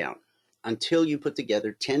demo account until you put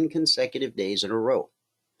together 10 consecutive days in a row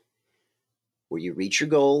where you reach your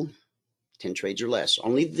goal, 10 trades or less.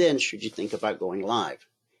 Only then should you think about going live.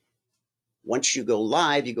 Once you go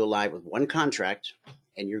live with one contract,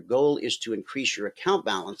 and your goal is to increase your account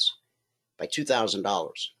balance by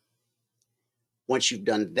 $2,000. Once you've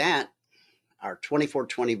done that, our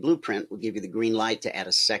 24/20 blueprint will give you the green light to add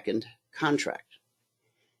a second contract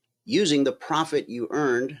using the profit you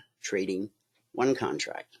earned trading one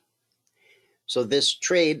contract. So this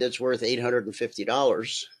trade that's worth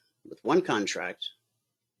 $850 with one contract,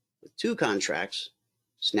 with two contracts,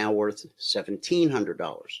 is now worth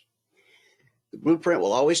 $1,700. The blueprint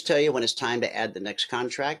will always tell you when it's time to add the next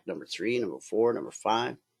contract, number 3, number 4, number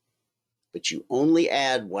 5, but you only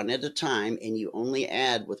add one at a time, and you only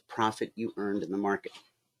add with profit you earned in the market.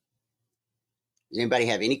 Does anybody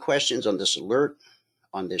have any questions on this alert,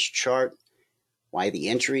 on this chart, why the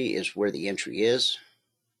entry is where the entry is?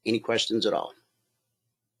 Any questions at all?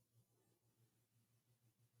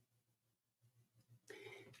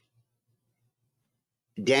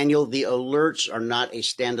 Daniel, the alerts are not a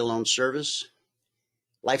standalone service.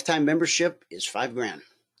 Lifetime membership is $5,000,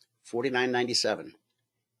 $49.97.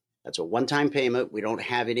 That's a one-time payment. We don't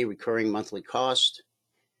have any recurring monthly cost.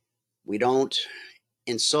 We don't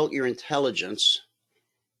insult your intelligence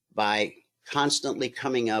by constantly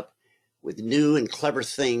coming up with new and clever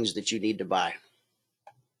things that you need to buy.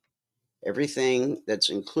 Everything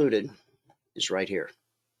that's included is right here.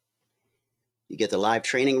 You get the live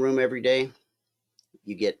training room every day.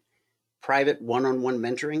 You get private one-on-one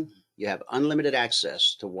mentoring. You have unlimited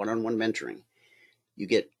access to one-on-one mentoring. You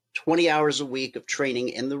get 20 hours a week of training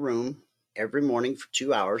in the room every morning for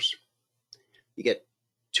 2 hours. You get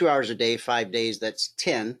 2 hours a day, 5 days, that's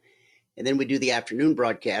 10. And then we do the afternoon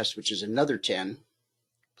broadcast, which is another 10.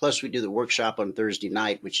 Plus we do the workshop on Thursday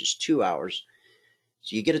night, which is 2 hours.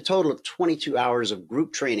 So you get a total of 22 hours of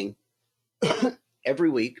group training every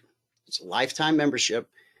week. It's a lifetime membership,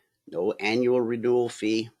 no annual renewal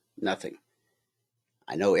fee, nothing.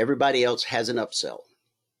 I know everybody else has an upsell.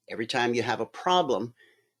 Every time you have a problem,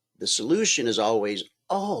 the solution is always,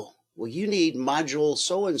 oh, well, you need module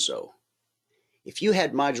so-and-so. If you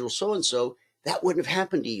had module so-and-so, that wouldn't have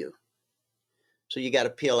happened to you. So you got to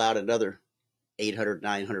peel out another 800,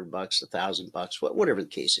 900 bucks, $1,000, whatever the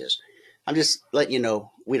case is. I'm just letting you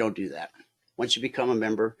know we don't do that. Once you become a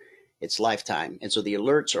member, it's lifetime. And so the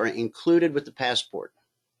alerts are included with the passport,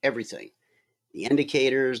 everything. The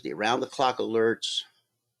indicators, the around the clock alerts,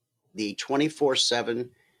 the 24/7,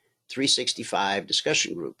 365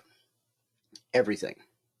 discussion group, everything.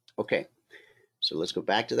 Okay, so let's go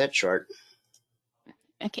back to that chart.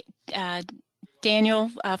 Okay, Daniel,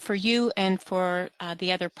 for you and for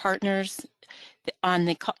the other partners on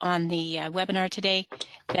the webinar today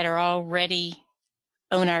that are already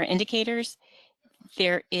own our indicators,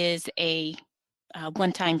 there is a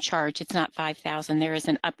one-time charge. It's not $5,000. There is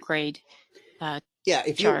an upgrade Yeah,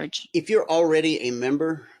 charge. If you're already a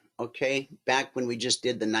member, okay, back when we just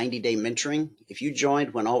did the 90-day mentoring, if you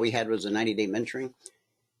joined when all we had was a 90-day mentoring,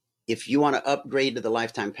 if you want to upgrade to the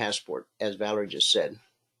lifetime passport, as Valerie just said,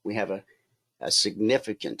 we have a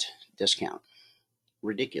significant discount,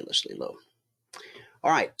 ridiculously low.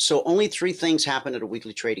 All right, so only 3 things happen at a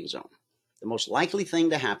weekly trading zone. The most likely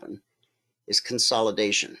thing to happen is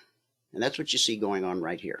consolidation, and that's what you see going on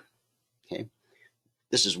right here. Okay,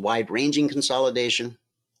 this is wide-ranging consolidation,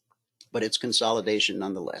 but it's consolidation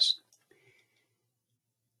nonetheless.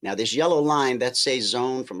 Now, this yellow line, that's a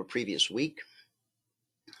zone from a previous week.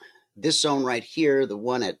 This zone right here, the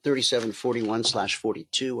one at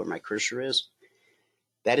 3741/42, where my cursor is,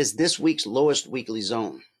 that is this week's lowest weekly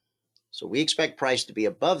zone. So we expect price to be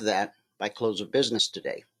above that by close of business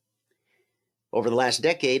today. Over the last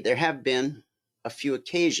decade, there have been a few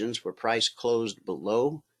occasions where price closed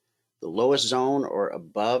below the lowest zone or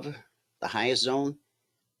above the highest zone,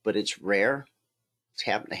 but it's rare. It's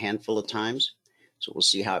happened a handful of times. So we'll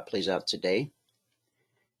see how it plays out today.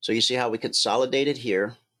 So you see how we consolidated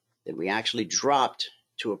here, then we actually dropped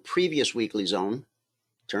to a previous weekly zone,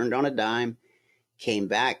 turned on a dime, came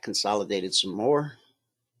back, consolidated some more,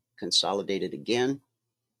 consolidated again,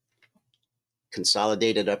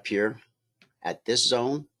 consolidated up here at this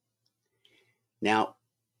zone. Now,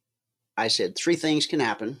 I said 3 things can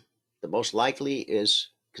happen. The most likely is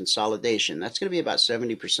consolidation. That's going to be about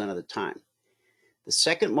 70% of the time. The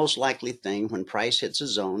second most likely thing when price hits a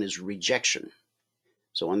zone is rejection.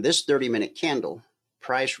 So on this 30-minute candle,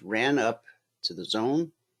 price ran up to the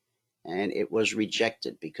zone and it was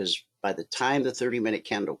rejected because by the time the 30-minute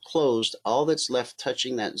candle closed, all that's left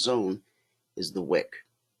touching that zone is the wick.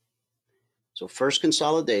 So first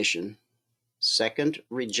consolidation, second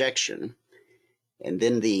rejection, and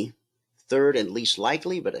then the third and least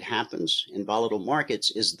likely, but it happens in volatile markets,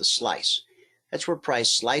 is the slice. That's where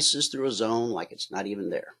price slices through a zone like it's not even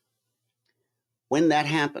there. When that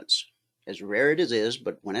happens, as rare as it is,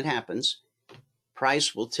 but when it happens,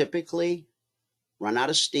 price will typically run out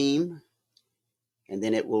of steam, and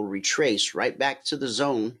then it will retrace right back to the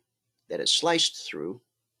zone that it sliced through,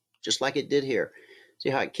 just like it did here. See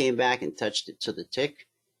how it came back and touched it to the tick?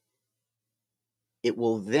 It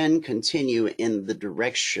will then continue in the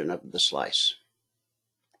direction of the slice.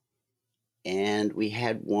 And we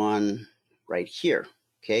had one right here,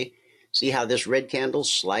 okay? See how this red candle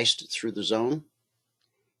sliced through the zone?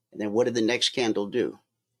 And then what did the next candle do?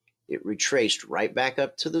 It retraced right back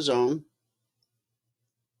up to the zone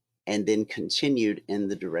and then continued in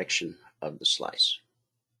the direction of the slice.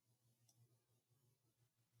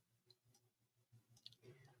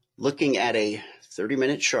 Looking at a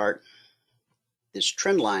 30-minute chart, this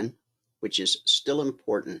trend line, which is still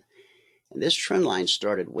important, and this trend line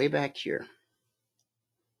started way back here.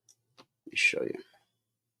 Let me show you.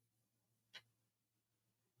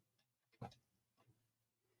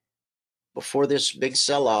 Before this big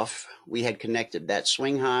sell-off, we had connected that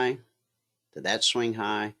swing high to that swing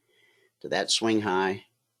high to that swing high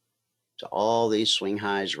to all these swing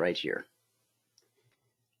highs right here.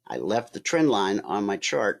 I left the trend line on my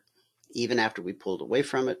chart even after we pulled away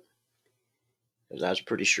from it because I was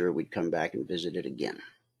pretty sure we'd come back and visit it again.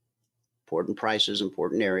 Important prices,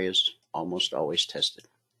 important areas, almost always tested.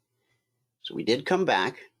 So we did come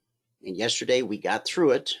back, and yesterday we got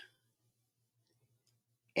through it,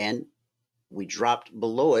 and we dropped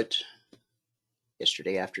below it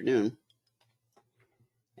yesterday afternoon,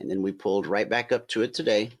 and then we pulled right back up to it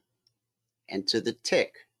today, and to the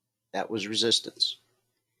tick, that was resistance.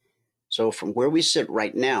 So from where we sit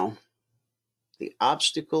right now, the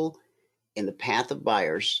obstacle in the path of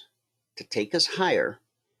buyers to take us higher,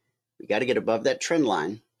 we got to get above that trend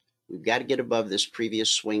line. We've got to get above this previous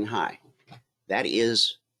swing high. That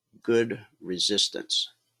is good resistance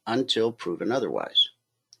until proven otherwise.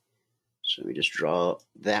 So let me just draw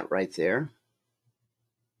that right there.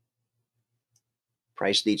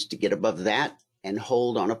 Price needs to get above that and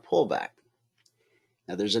hold on a pullback.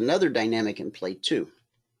 Now there's another dynamic in play too.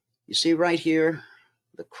 You see right here,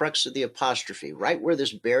 the crux of the apostrophe, right where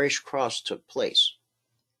this bearish cross took place.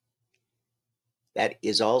 That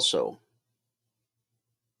is also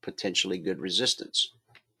potentially good resistance.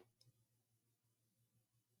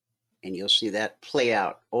 And you'll see that play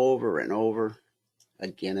out over and over,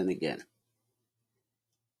 again and again.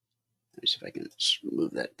 Let me see if I can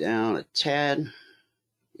move that down a tad.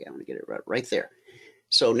 Yeah, I'm going to get it right there.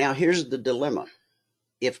 So now here's the dilemma.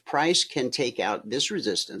 If price can take out this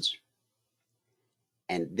resistance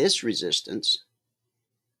and this resistance,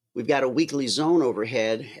 we've got a weekly zone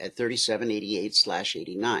overhead at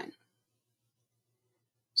 3788/89.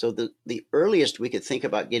 So the earliest we could think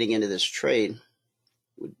about getting into this trade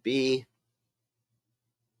would be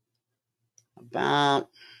about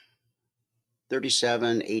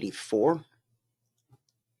 3784.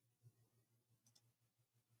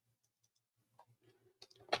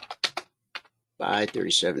 By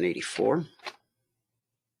 3784.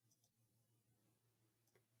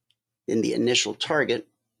 Then the initial target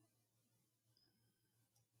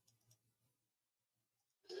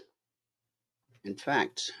in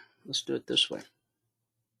fact, let's do it this way.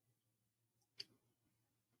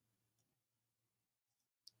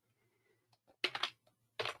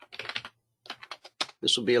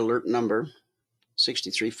 This will be alert number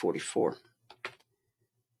 6344.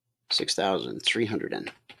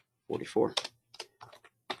 6,344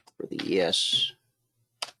 for the yes.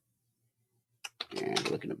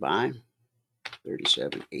 And looking to buy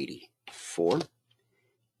 3784.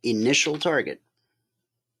 Initial target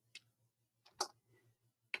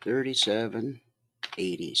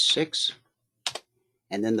 3786.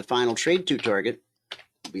 And then the final trade to target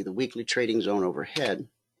will be the weekly trading zone overhead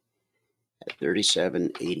at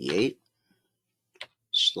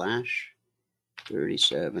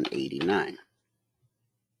 3788/3789.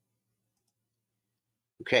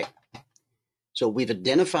 Okay, so we've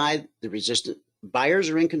identified the resistant. Buyers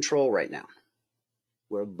are in control right now.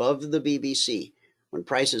 We're above the BBC. When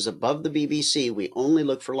price is above the BBC, we only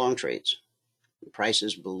look for long trades. When price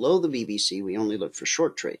is below the BBC, we only look for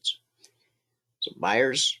short trades. So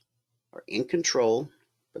buyers are in control,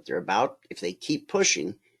 but they're about, if they keep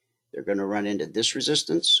pushing, they're going to run into this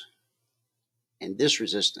resistance and this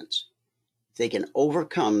resistance. If they can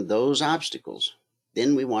overcome those obstacles,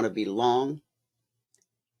 then we want to be long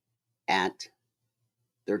at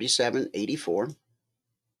 3784.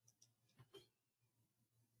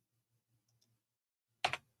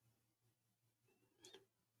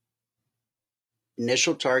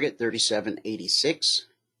 Initial target 3786,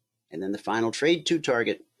 and then the final trade to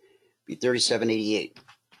target be 3788.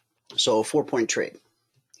 So a 4-point trade.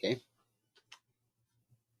 Okay.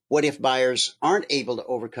 What if buyers aren't able to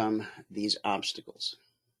overcome these obstacles?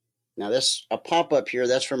 Now this a pop-up here,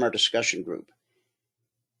 that's from our discussion group.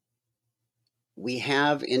 We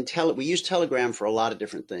use Telegram for a lot of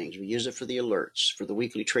different things. We use it for the alerts, for the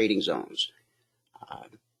weekly trading zones.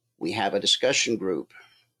 We have a discussion group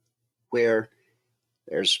where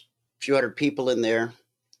there's a few hundred people in there,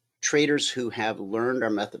 traders who have learned our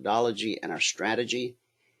methodology and our strategy,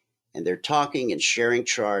 and they're talking and sharing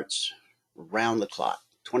charts around the clock,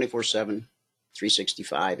 24/7,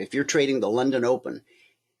 365. If you're trading the London Open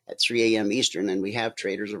at 3 a.m. Eastern, and we have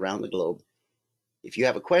traders around the globe, if you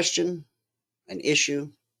have a question, an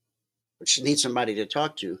issue, or just need somebody to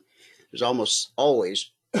talk to, there's almost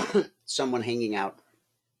always someone hanging out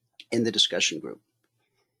in the discussion group.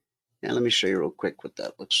 Now let me show you real quick what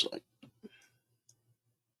that looks like.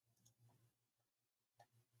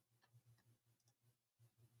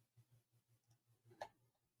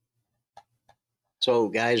 So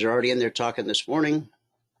guys are already in there talking this morning.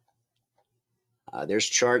 There's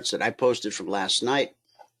charts that I posted from last night.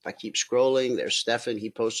 If I keep scrolling, there's Stefan. He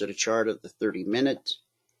posted a chart of the 30-minute.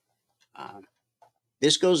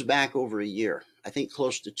 This goes back over a year, I think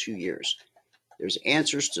close to 2 years. There's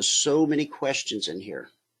answers to so many questions in here.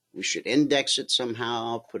 We should index it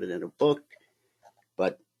somehow, put it in a book,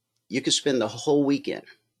 but you can spend the whole weekend.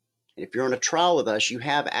 And if you're on a trial with us, you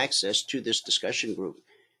have access to this discussion group.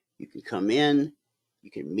 You can come in, you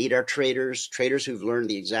can meet our traders who've learned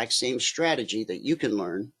the exact same strategy that you can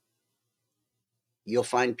learn. You'll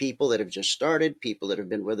find people that have just started, people that have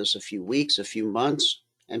been with us a few weeks, a few months,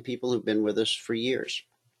 and people who've been with us for years,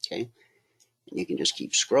 okay? And you can just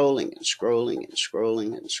keep scrolling and scrolling and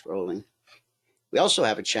scrolling and scrolling. We also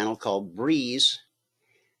have a channel called Breeze.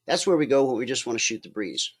 That's where we go when we just want to shoot the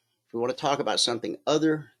breeze. If we want to talk about something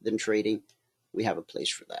other than trading, we have a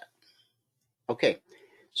place for that. Okay,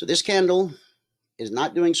 so this candle is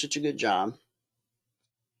not doing such a good job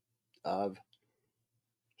of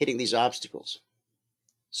hitting these obstacles.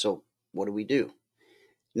 So what do?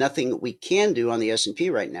 Nothing we can do on the S&P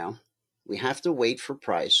right now. We have to wait for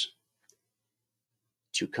price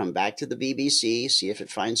to come back to the BBC, see if it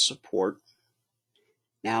finds support.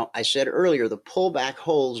 Now, I said earlier, the pullback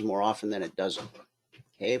holds more often than it doesn't.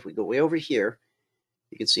 Okay, if we go way over here,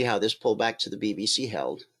 you can see how this pullback to the BBC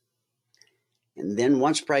held. And then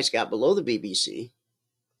once price got below the BBC,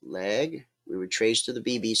 leg, we would trace to the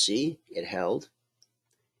BBC, it held.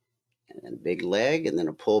 And then a big leg, and then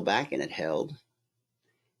a pullback, and it held.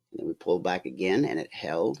 And then we pulled back again, and it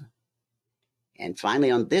held. And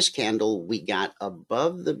finally, on this candle, we got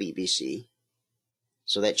above the BBC.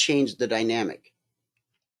 So that changed the dynamic.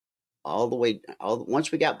 All the way,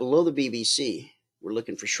 once we got below the BBC, we're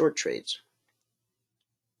looking for short trades.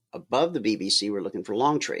 Above the BBC, we're looking for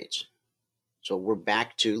long trades. So we're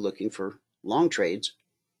back to looking for long trades.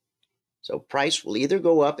 So price will either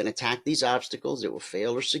go up and attack these obstacles. It will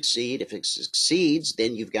fail or succeed. If it succeeds,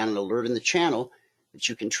 then you've got an alert in the channel that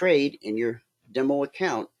you can trade in your demo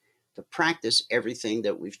account to practice everything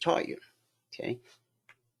that we've taught you. Okay.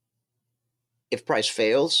 If price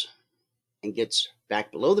fails and gets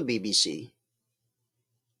back below the BBC,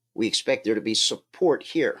 we expect there to be support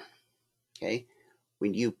here. Okay.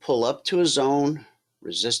 When you pull up to a zone,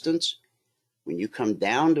 resistance. When you come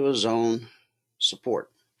down to a zone,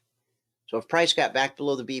 support. So if price got back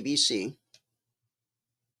below the BBC,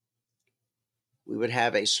 we would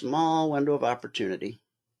have a small window of opportunity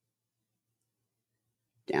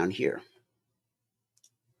down here.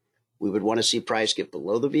 We would want to see price get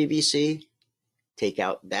below the BBC, take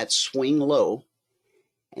out that swing low,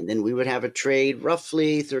 and then we would have a trade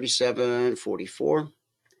roughly 37.44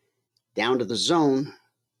 down to the zone,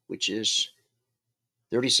 which is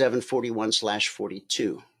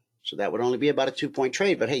 37.41/42. So that would only be about a 2-point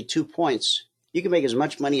trade. But hey, 2 points, you can make as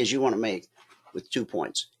much money as you want to make with 2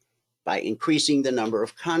 points by increasing the number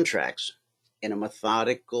of contracts in a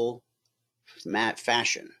methodical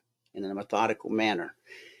fashion, in a methodical manner.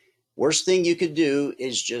 Worst thing you could do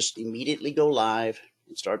is just immediately go live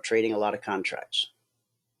and start trading a lot of contracts.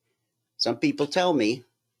 Some people tell me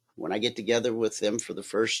when I get together with them for the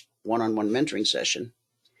first one-on-one mentoring session,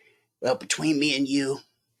 well, between me and you,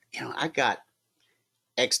 I got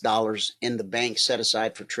X dollars in the bank set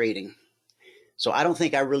aside for trading. So I don't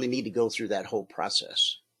think I really need to go through that whole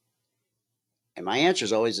process. And my answer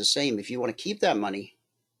is always the same. If you want to keep that money,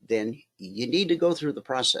 then you need to go through the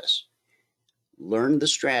process. Learn the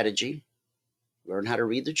strategy, learn how to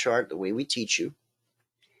read the chart the way we teach you.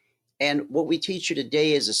 And what we teach you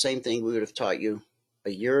today is the same thing we would have taught you a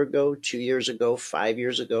year ago, 2 years ago, 5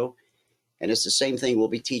 years ago. And it's the same thing we'll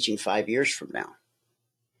be teaching 5 years from now.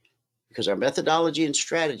 Because our methodology and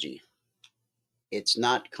strategy, it's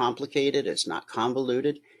not complicated, it's not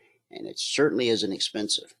convoluted, and it certainly isn't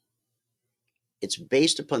expensive. It's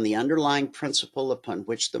based upon the underlying principle upon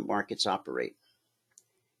which the markets operate.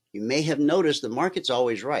 You may have noticed the market's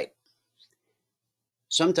always right.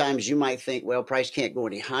 Sometimes you might think, well, price can't go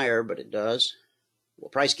any higher, but it does. Well,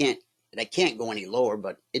 price can't go any lower,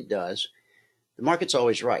 but it does. The market's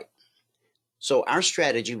always right. So our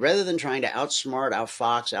strategy, rather than trying to outsmart,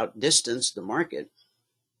 outfox, outdistance the market,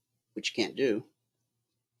 which you can't do,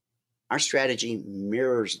 our strategy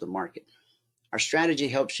mirrors the market. Our strategy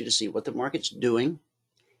helps you to see what the market's doing,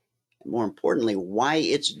 and more importantly, why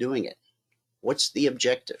it's doing it. What's the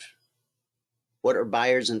objective? What are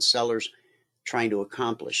buyers and sellers trying to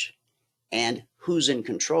accomplish? And who's in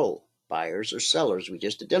control? Buyers or sellers? We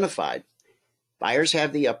just identified. Buyers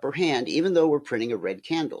have the upper hand, even though we're printing a red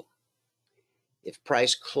candle. If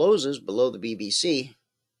price closes below the BBC,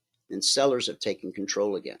 then sellers have taken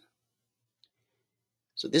control again.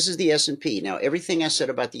 So this is the S&P. Now, everything I said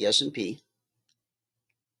about the S&P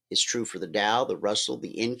is true for the Dow, the Russell,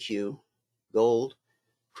 the NQ, gold,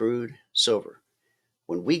 crude, silver.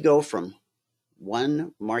 When we go from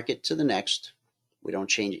one market to the next, we don't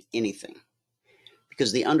change anything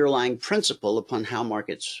because the underlying principle upon how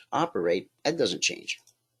markets operate, that doesn't change.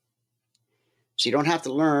 So you don't have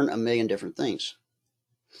to learn a million different things.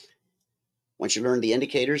 Once you learn the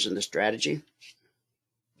indicators and the strategy,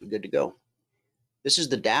 you're good to go. This is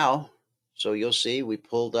the Dow. So you'll see we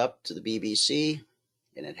pulled up to the BBC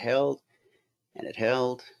and it held and it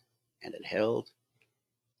held and it held.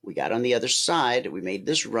 We got on the other side. We made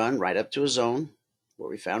this run right up to a zone where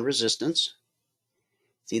we found resistance.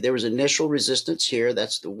 See, there was initial resistance here.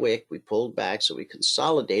 That's the wick. We pulled back, so we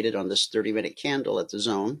consolidated on this 30-minute candle at the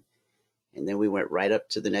zone, and then we went right up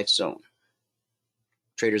to the next zone.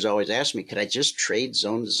 Traders always ask me, could I just trade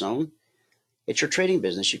zone to zone? It's your trading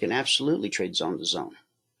business. You can absolutely trade zone to zone.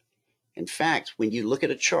 In fact, when you look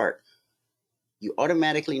at a chart, you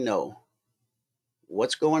automatically know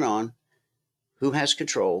what's going on, who has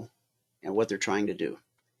control, and what they're trying to do.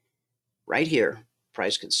 Right here,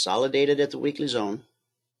 price consolidated at the weekly zone.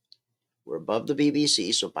 We're above the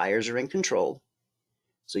BBC, so buyers are in control.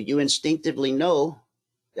 So you instinctively know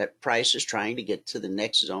that price is trying to get to the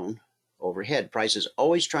next zone overhead. Price is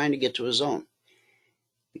always trying to get to a zone.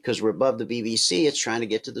 Because we're above the BBC, it's trying to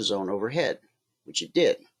get to the zone overhead, which it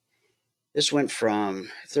did. This went from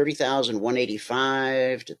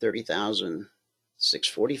 30,185 to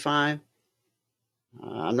 30,645.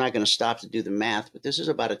 I'm not going to stop to do the math, but this is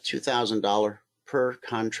about a $2,000 per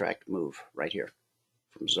contract move right here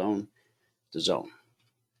from zone to zone.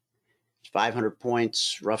 500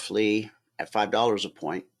 points roughly at $5 a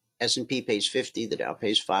point. S&P pays 50, the Dow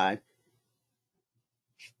pays 5.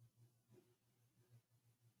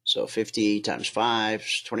 So 50 times 5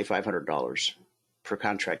 is $2,500 per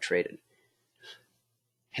contract traded.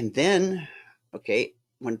 And then, okay,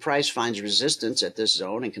 when price finds resistance at this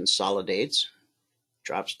zone and consolidates,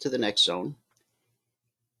 drops to the next zone,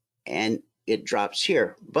 and it drops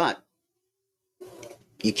here. But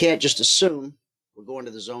you can't just assume we're going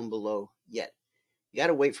to the zone below yet. You got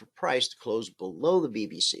to wait for price to close below the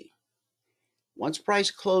BBC. Once price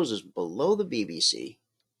closes below the BBC,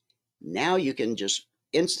 now you can just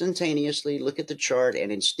instantaneously look at the chart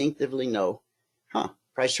and instinctively know,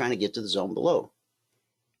 price trying to get to the zone below.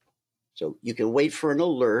 So you can wait for an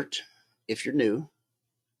alert if you're new.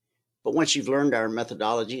 But once you've learned our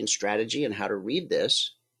methodology and strategy and how to read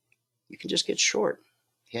this, you can just get short.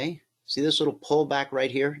 Okay? See this little pullback right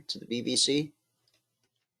here to the BBC?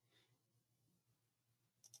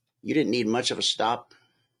 You didn't need much of a stop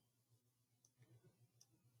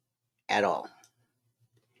at all.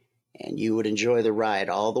 And you would enjoy the ride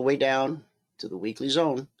all the way down to the weekly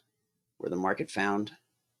zone where the market found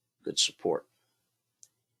good support.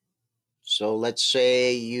 So let's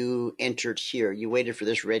say you entered here. You waited for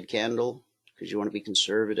this red candle because you want to be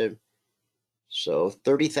conservative. So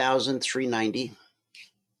 30,390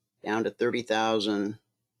 down to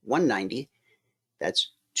 30,190.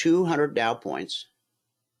 That's 200 Dow points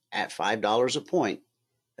at $5 a point.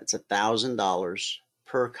 That's $1,000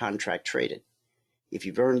 per contract traded. If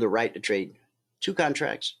you've earned the right to trade 2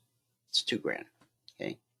 contracts, it's $2,000.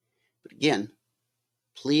 Okay. But again,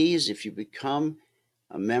 please, if you become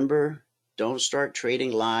a member, don't start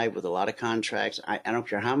trading live with a lot of contracts. I don't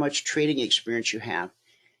care how much trading experience you have.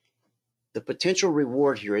 The potential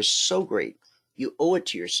reward here is so great. You owe it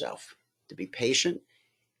to yourself to be patient,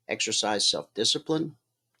 exercise self-discipline,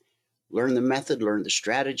 learn the method, learn the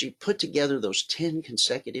strategy, put together those 10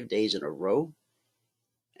 consecutive days in a row.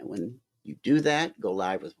 And when you do that, go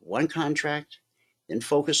live with 1 contract, then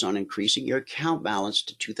focus on increasing your account balance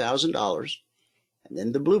to $2,000. And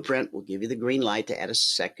then the blueprint will give you the green light to add a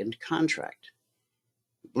 2nd contract.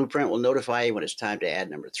 The blueprint will notify you when it's time to add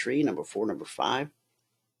number 3, number 4, number 5.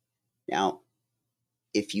 Now,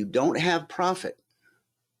 if you don't have profit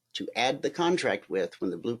to add the contract with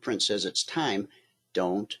when the blueprint says it's time,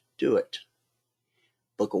 don't do it.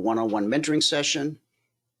 Book a one-on-one mentoring session.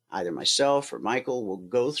 Either myself or Michael will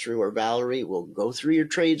go through, or Valerie will go through your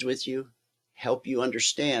trades with you, help you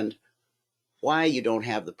understand why you don't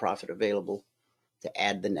have the profit available to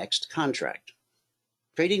add the next contract.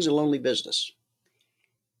 Trading is a lonely business.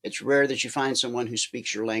 It's rare that you find someone who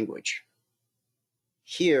speaks your language.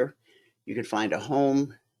 Here, you can find a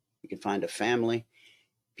home, you can find a family,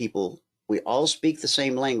 people. We all speak the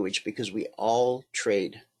same language because we all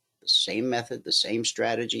trade the same method, the same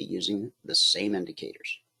strategy, using the same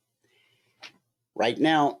indicators. Right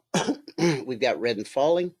now, we've got red and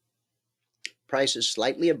falling. Price is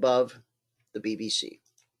slightly above the BBC.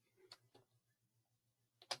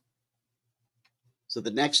 So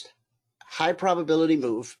the next high probability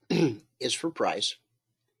move is for price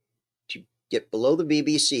to get below the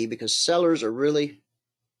BBC because sellers are really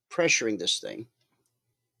pressuring this thing.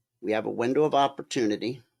 We have a window of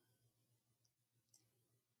opportunity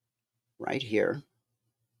right here.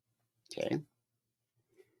 Okay.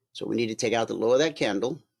 So we need to take out the low of that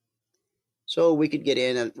candle. So we could get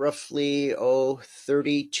in at roughly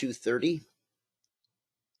 32.30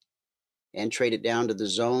 and trade it down to the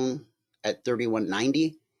zone at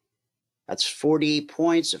 31.90. That's 40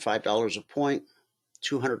 points at $5 a point,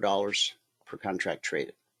 $200 per contract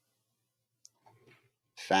traded.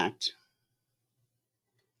 In fact,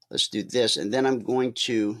 let's do this, and then I'm going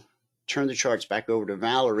to turn the charts back over to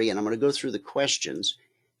Valerie, and I'm going to go through the questions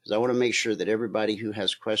because I want to make sure that everybody who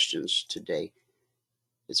has questions today,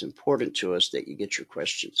 it's important to us that you get your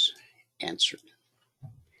questions answered.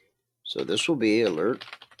 So this will be alert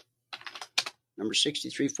number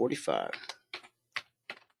 6345.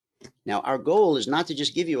 Now, our goal is not to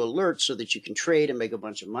just give you alerts so that you can trade and make a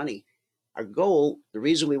bunch of money. Our goal, the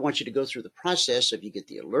reason we want you to go through the process of you get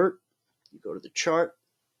the alert, you go to the chart,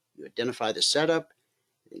 you identify the setup,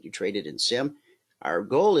 then you trade it in sim. Our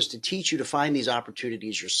goal is to teach you to find these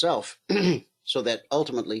opportunities yourself so that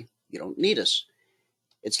ultimately you don't need us.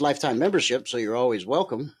 It's lifetime membership, so you're always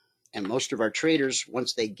welcome. And most of our traders,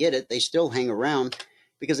 once they get it, they still hang around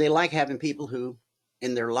because they like having people who,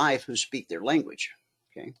 in their life, who speak their language.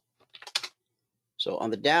 Okay. So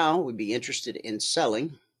on the Dow, we'd be interested in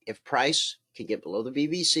selling if price can get below the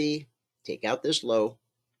BBC, take out this low.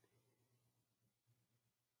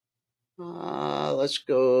 Let's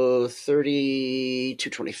go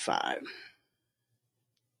 32.25.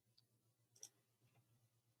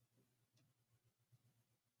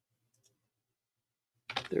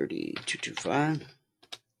 32.25.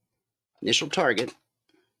 Initial target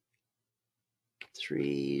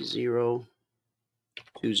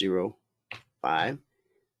 30.205.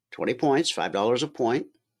 20 points, $5 a point.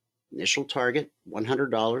 Initial target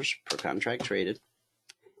 $100 per contract traded.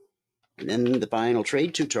 And then the final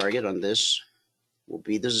trade to target on this will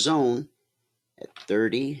be the zone at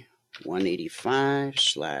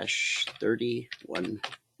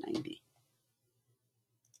 30.185/31.90.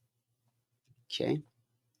 Okay.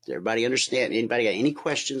 Does everybody understand? Anybody got any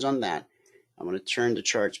questions on that? I'm going to turn the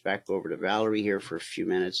charts back over to Valerie here for a few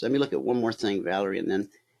minutes. Let me look at one more thing, Valerie, and then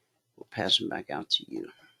we'll pass them back out to you.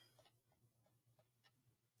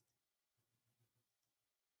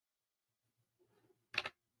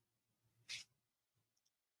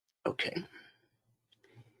 Okay. Let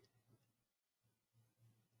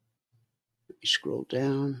me scroll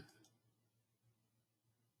down.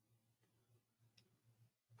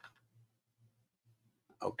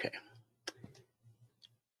 Okay.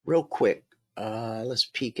 Real quick, let's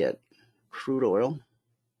peek at crude oil.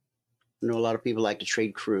 I know a lot of people like to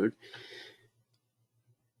trade crude.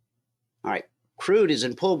 All right. Crude is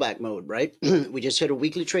in pullback mode, right? We just hit a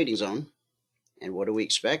weekly trading zone. And what do we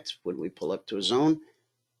expect when we pull up to a zone?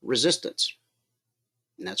 Resistance.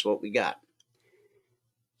 And that's what we got.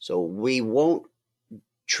 So we won't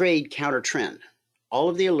trade counter trend. All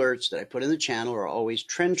of the alerts that I put in the channel are always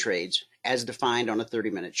trend trades as defined on a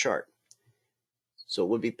 30-minute chart. So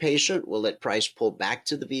we'll be patient. We'll let price pull back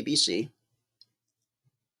to the BBC.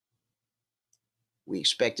 We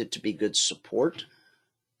expect it to be good support.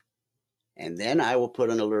 And then I will put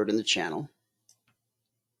an alert in the channel,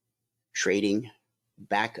 trading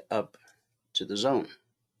back up to the zone.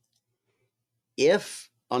 If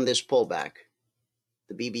on this pullback,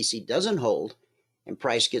 the BBC doesn't hold and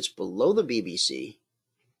price gets below the BBC,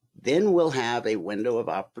 then we'll have a window of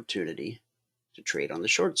opportunity to trade on the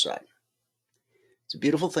short side. It's a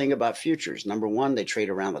beautiful thing about futures. Number one, they trade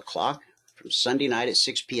around the clock from Sunday night at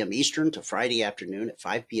 6 p.m. Eastern to Friday afternoon at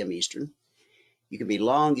 5 p.m. Eastern. You can be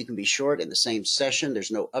long, you can be short in the same session.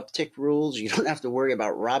 There's no uptick rules. You don't have to worry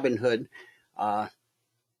about Robinhood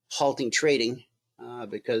halting trading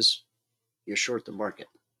because you're short the market.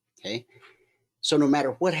 Okay. So no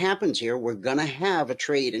matter what happens here, we're going to have a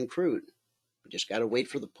trade in crude. We just got to wait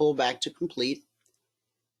for the pullback to complete.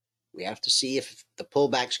 We have to see if the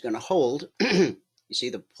pullback's going to hold. You see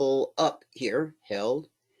the pull up here held,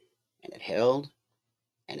 and it held,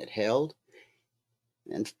 and it held.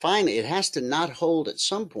 And finally, it has to not hold at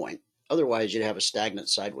some point. Otherwise, you'd have a stagnant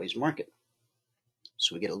sideways market.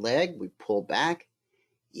 So we get a leg, we pull back.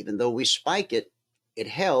 Even though we spike it, it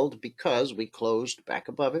held because we closed back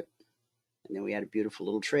above it. And then we had a beautiful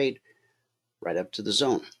little trade right up to the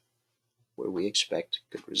zone where we expect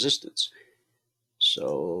good resistance.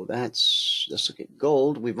 So let's look at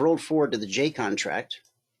gold. We've rolled forward to the J contract.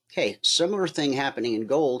 Okay, similar thing happening in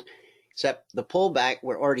gold, except the pullback,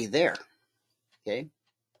 we're already there. Okay,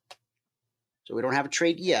 so we don't have a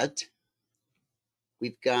trade yet.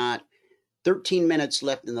 We've got 13 minutes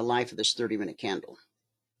left in the life of this 30-minute candle.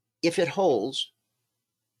 If it holds,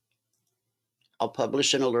 I'll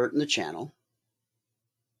publish an alert in the channel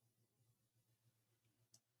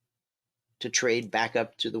to trade back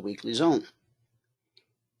up to the weekly zone.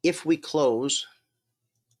 If we close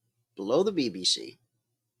below the BBC,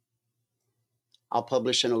 I'll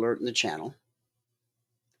publish an alert in the channel.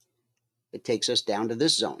 It takes us down to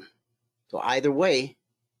this zone. So either way,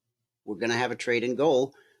 we're going to have a trade in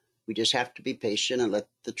gold. We just have to be patient and let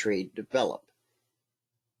the trade develop.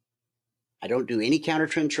 I don't do any counter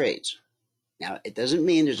trend trades. Now, it doesn't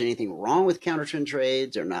mean there's anything wrong with counter trend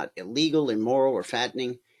trades. They're not illegal, immoral, or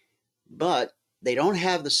fattening, but they don't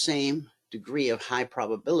have the same degree of high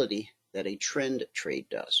probability that a trend trade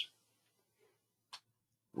does.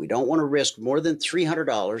 We don't want to risk more than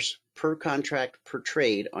 $300 per contract per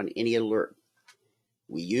trade on any alert.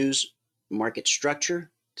 We use market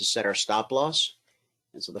structure to set our stop loss,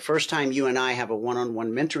 And so the first time you and I have a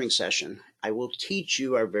one-on-one mentoring session, I will teach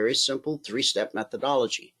you our very simple three-step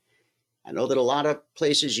methodology. I know that a lot of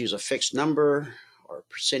places use a fixed number or a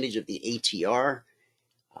percentage of the ATR.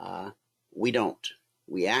 We don't.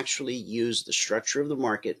 We actually use the structure of the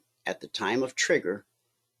market at the time of trigger,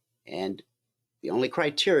 and the only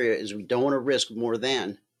criteria is we don't want to risk more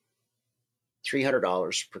than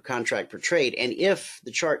 $300 per contract per trade. And if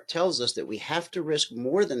the chart tells us that we have to risk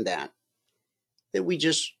more than that, then we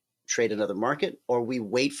just trade another market or we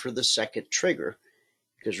wait for the second trigger.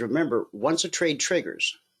 Because remember, once a trade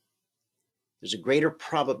triggers, there's a greater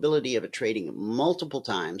probability of it trading multiple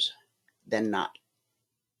times than not.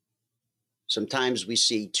 Sometimes we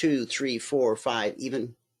see 2, 3, 4, 5,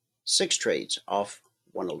 even 6 trades off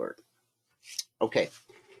one alert. Okay,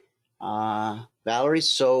 Valerie,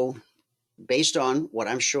 so based on what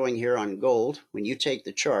I'm showing here on gold, when you take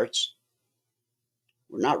the charts,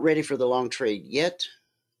 we're not ready for the long trade yet.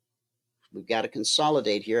 We've got to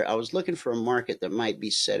consolidate here. I was looking for a market that might be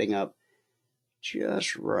setting up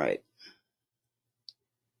just right.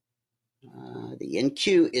 The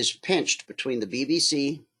NQ is pinched between the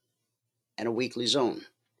BBC and a weekly zone.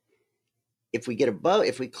 If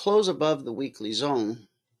we close above the weekly zone,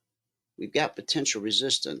 we've got potential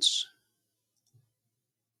resistance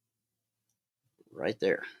right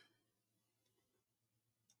there.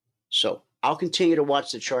 So I'll continue to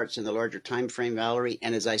watch the charts in the larger time frame, Valerie,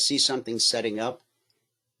 and as I see something setting up,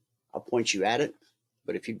 I'll point you at it.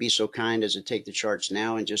 But if you'd be so kind as to take the charts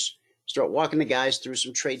now and just start walking the guys through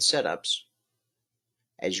some trade setups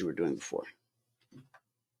as you were doing before.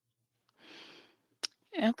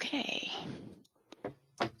 Okay.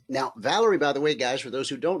 Now, Valerie, by the way, guys, for those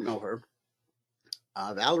who don't know her,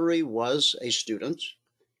 Valerie was a student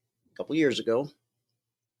a couple years ago,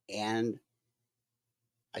 and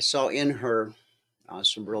I saw in her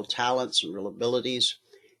some real talent, some real abilities.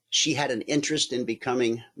 She had an interest in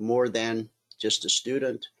becoming more than just a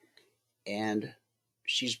student, and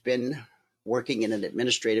she's been working in an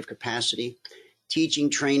administrative capacity, teaching,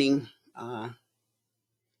 training.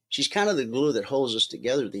 She's kind of the glue that holds us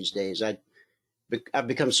together these days. I've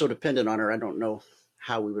become so dependent on her, I don't know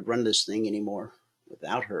how we would run this thing anymore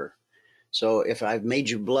without her. So if I've made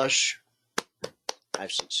you blush,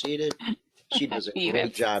 I've succeeded. She does a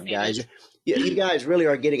great job, guys. You guys really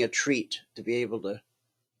are getting a treat to be able to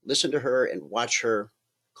listen to her and watch her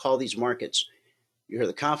call these markets. You hear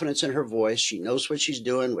the confidence in her voice. She knows what she's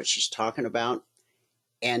doing, what she's talking about.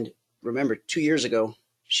 And remember, 2 years ago,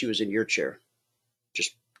 she was in your chair,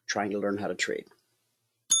 just trying to learn how to trade.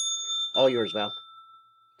 All yours, Val.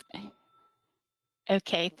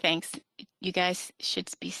 Okay, thanks. You guys should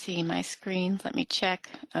be seeing my screen. Let me check.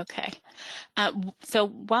 Okay. So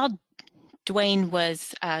while Dwayne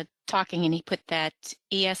was talking and he put that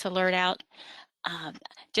ES alert out,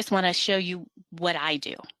 just want to show you what I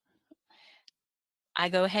do. I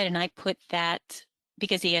go ahead and I put that,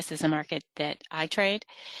 because ES is a market that I trade,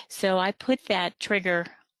 so I put that trigger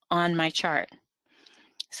on my chart.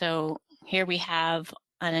 So here we have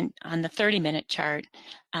on the 30-minute chart,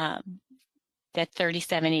 that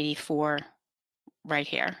 3784 right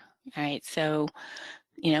here. All right, so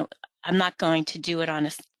I'm not going to do it on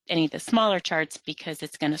any of the smaller charts because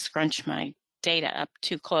it's going to scrunch my data up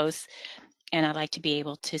too close, and I like to be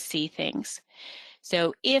able to see things.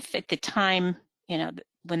 So if at the time,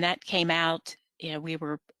 when that came out, we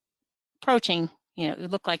were approaching,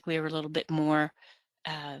 it looked like we were a little bit more,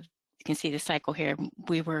 you can see the cycle here,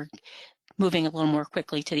 we were moving a little more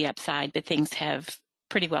quickly to the upside, but things have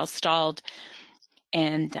pretty well stalled,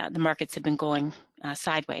 and the markets have been going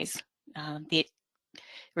sideways. The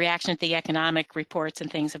reaction to the economic reports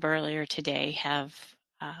and things of earlier today have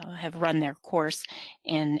run their course,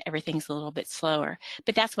 and everything's a little bit slower.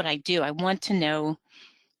 But that's what I do. I want to know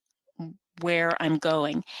where I'm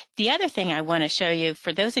going. The other thing I want to show you,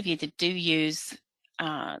 for those of you that do use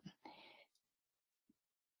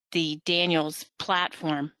the Daniels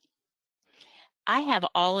platform, I have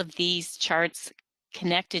all of these charts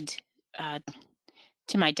connected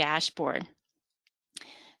to my dashboard.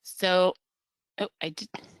 So, I did.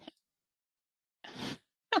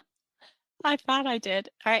 I thought I did.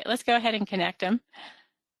 All right, let's go ahead and connect them.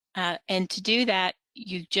 And to do that,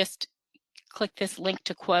 you just click this link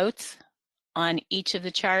to quotes on each of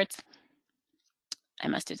the charts. I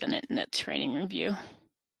must have done it in the training review.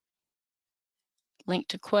 Link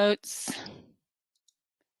to quotes.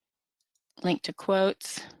 Link to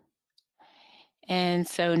quotes. And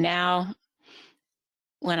so now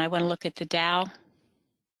when I want to look at the Dow,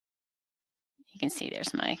 you can see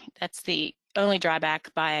there's that's the only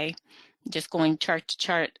drawback by just going chart to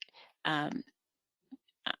chart.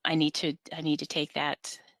 I need to take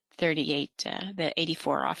that 38, the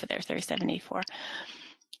 84 off of there, 37.84.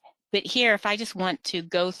 But here, if I just want to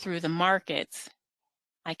go through the markets,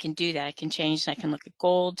 I can do that. I can change. I can look at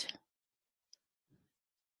gold.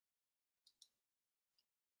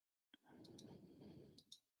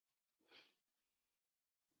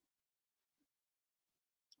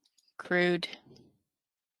 Crude.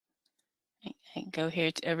 I go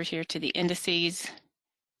here over here to the indices,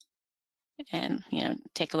 and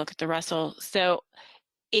take a look at the Russell. So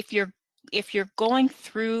if you're going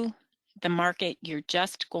through the market, you're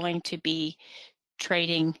just going to be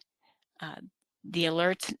trading the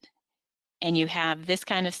alerts, and you have this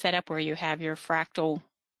kind of setup where you have your fractal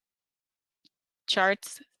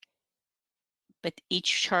charts, but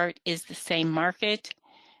each chart is the same market.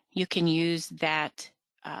 You can use that.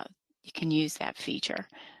 You can use that feature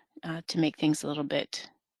to make things a little bit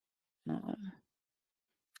to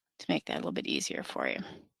make that a little bit easier for you.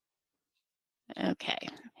 Okay.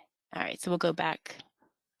 All right. So we'll go back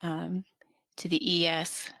to the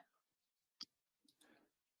ES,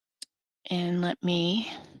 and let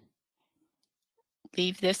me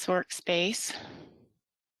leave this workspace.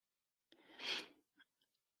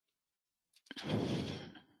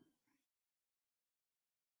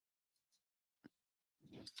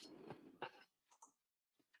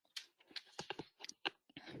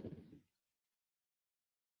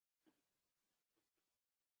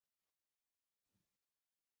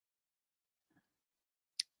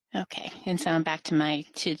 Okay, and so I'm back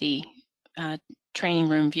to the training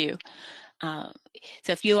room view. So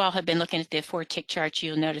if you all have been looking at the 4 tick charts,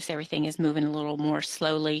 you'll notice everything is moving a little more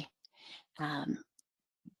slowly than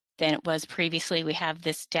it was previously. We have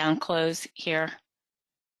this down close here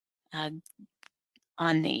on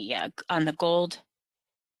the gold,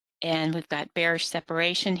 and we've got bearish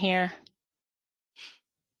separation here.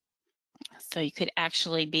 So you could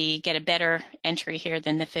actually get a better entry here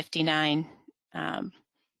than the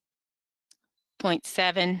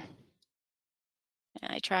 59.7.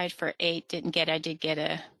 I tried for 8, didn't get. I did get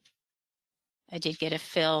a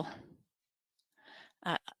fill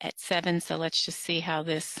at 7. So let's just see how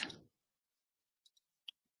this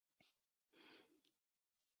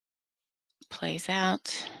plays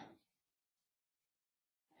out.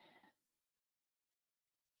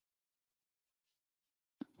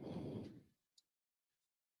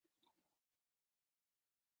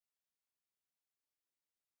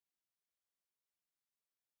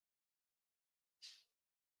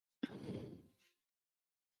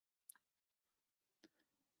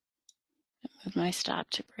 Move my stop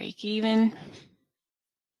to break even.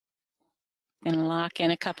 Gonna lock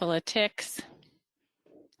in a couple of ticks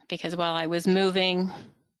because while I was moving, I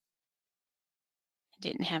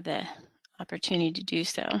didn't have the opportunity to do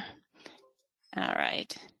so. All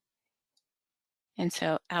right. And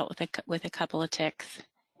so out with a couple of ticks,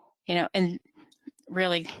 and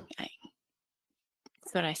really,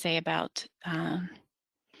 that's what I say about,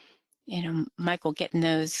 Michael getting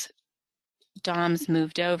those DOMs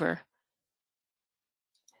moved over.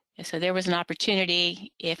 So there was an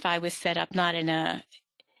opportunity if I was set up not in an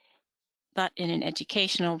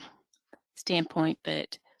educational standpoint,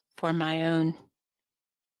 but for my own,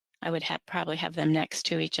 I would probably have them next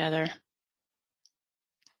to each other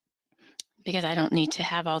because I don't need to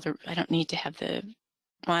have the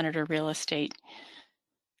monitor real estate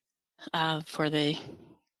for the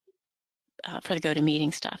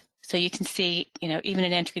GoToMeeting stuff. So you can see, even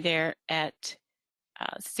an entry there at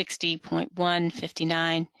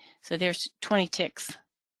 60.159. So there's 20 ticks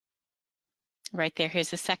right there.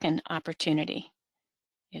 Here's the second opportunity.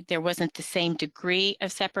 There wasn't the same degree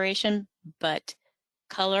of separation, but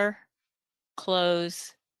color,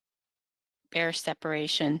 close, bearish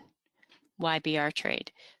separation, YBR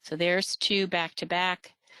trade. So there's 2 back to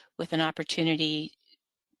back with an opportunity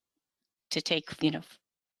to take,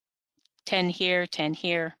 10 here, 10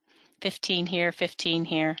 here, 15 here, 15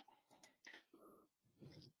 here.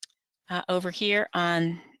 Over here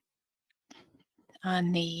on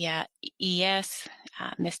the ES,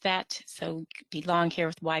 missed that. So be long here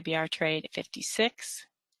with YBR trade at 56.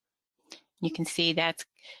 You can see that's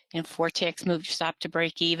 4 ticks, move your stop to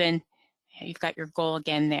break even. You've got your goal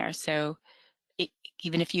again there. So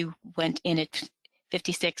even if you went in at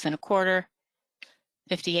 56 and a quarter,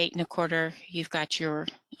 58 and a quarter, you've got your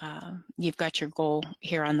goal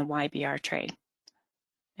here on the YBR trade.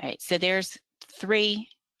 All right, so there's 3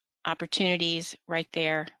 opportunities right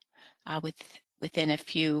there within a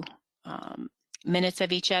few minutes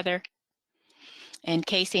of each other. And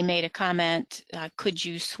Casey made a comment, could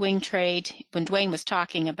you swing trade? When Dwayne was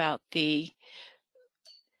talking about the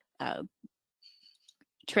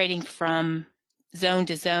trading from zone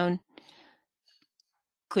to zone,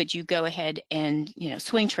 could you go ahead and, you know,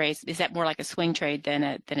 swing trades? Is that more like a swing trade than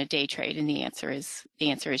a day trade? And the answer is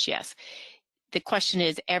yes. The question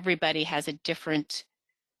is, everybody has a different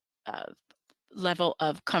level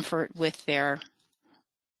of comfort with their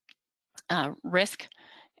risk.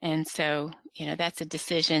 And so, you know, that's a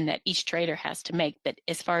decision that each trader has to make. But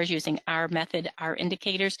as far as using our method, our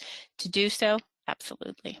indicators to do so,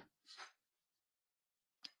 absolutely.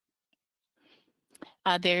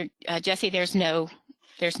 Jesse, there's no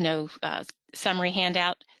summary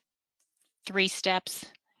handout. 3 steps: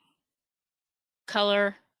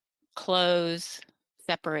 color, close,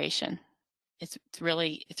 separation. It's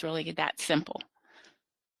really that simple.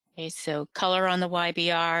 Okay, so color on the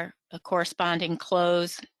YBR, a corresponding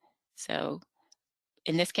close. So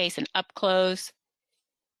in this case, an up close,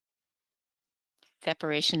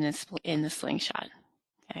 separation is in the slingshot.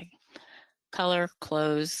 Okay, color,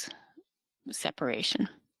 close, separation.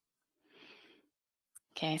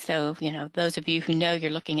 Okay, so, you know, those of you who know,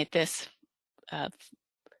 you're looking at this.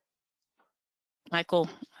 Michael,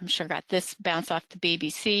 I'm sure, got this bounce off the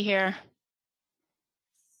BBC here.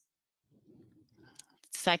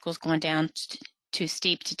 Cycle's going down too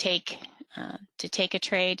steep to take a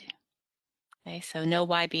trade. Okay, so no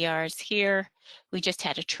YBRs here. We just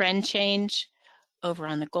had a trend change over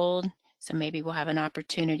on the gold, so maybe we'll have an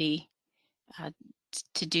opportunity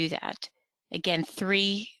to do that. Again,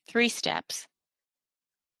 three steps: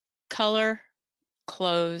 color,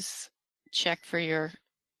 close, check for your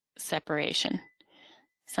separation.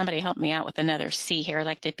 Somebody help me out with another C here. I'd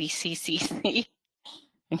like to be CCC.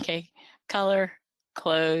 Okay, color,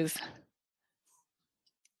 close,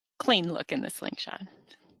 clean look in the slingshot.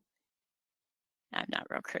 I'm not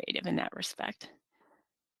real creative in that respect.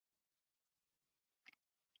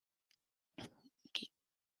 Okay.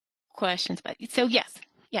 Questions? But so yes,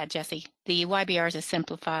 yeah, Jesse, the YBR is a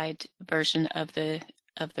simplified version of the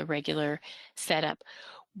regular setup.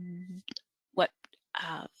 What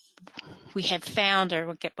we have found,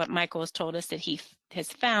 or what Michael has told us that he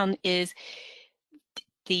has found, is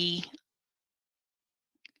if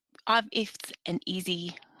it's an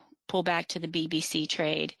easy pullback to the BBC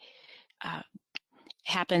trade,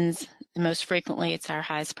 happens most frequently. It's our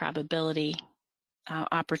highest probability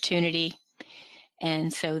opportunity.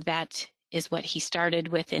 And so that is what he started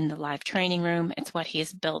with in the live training room. It's what he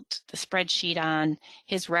has built the spreadsheet on,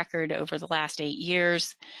 his record over the last 8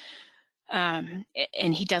 years. And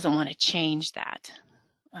he doesn't want to change that.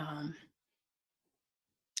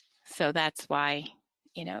 So that's why,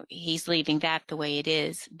 you know, he's leaving that the way it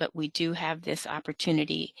is. But we do have this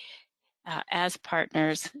opportunity as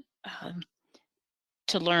partners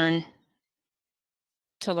to learn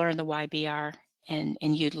the YBR and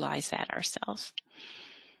utilize that ourselves.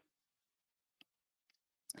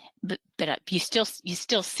 But you still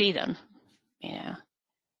see them, you know.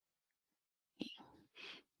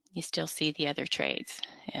 You still see the other trades.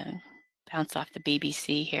 And bounce off the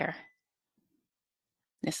BBC here.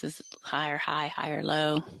 This is higher high, higher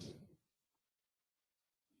low.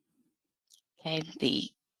 Okay,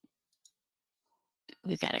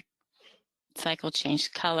 we've got a cycle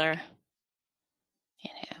change color.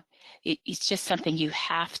 You know, it's just something you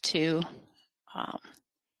have to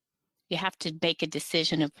make a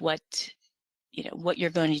decision of what you're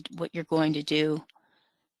going to do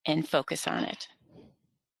and focus on it.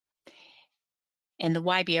 And the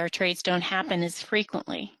YBR trades don't happen as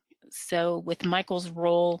frequently. So with Michael's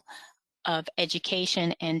role of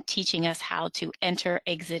education and teaching us how to enter,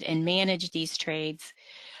 exit, and manage these trades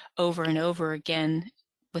over and over again,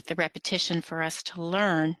 with the repetition for us to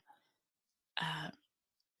learn,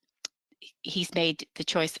 he's made the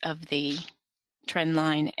choice of the trend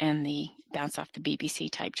line and the bounce off the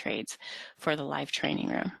BBC type trades for the live training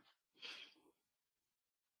room,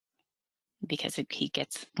 because he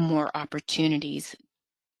gets more opportunities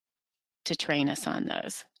to train us on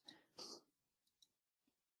those.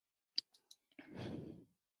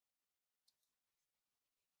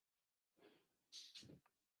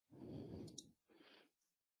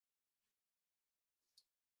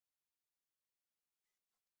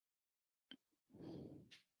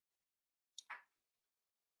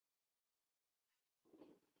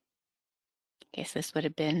 I guess this would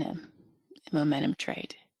have been a momentum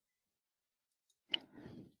trade.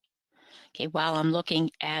 Okay, while I'm looking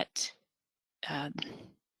at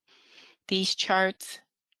these charts,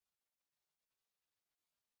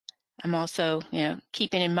 I'm also,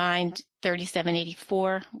 keeping in mind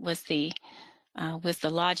 3784 was the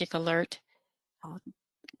logic alert.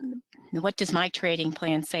 What does my trading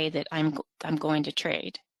plan say that I'm going to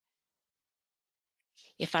trade?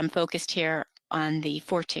 If I'm focused here on the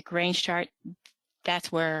 4-tick range chart,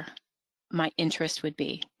 that's where my interest would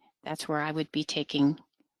be. That's where I would be taking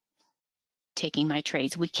my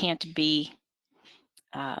trades. We can't be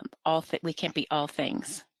we can't be all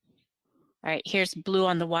things. All right, here's blue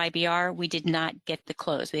on the YBR. We did not get the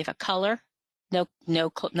close. We have a color, no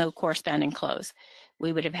corresponding close.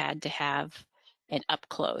 We would have had to have an up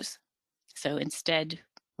close. So instead,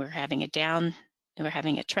 we're having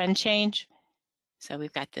a trend change. So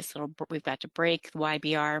we've got to break the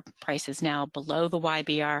YBR. Price is now below the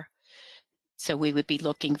YBR. So we would be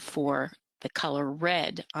looking for the color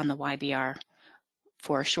red on the YBR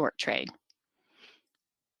for a short trade.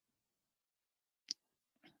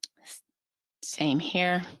 Same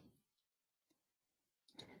here.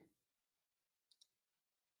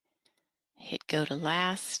 Hit go to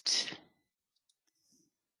last.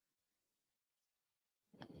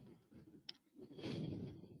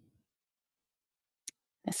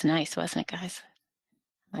 That's nice, wasn't it, guys?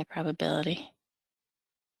 My probability.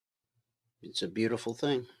 It's a beautiful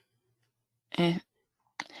thing. Well,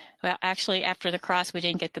 actually, after the cross, we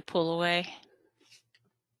didn't get the pull away.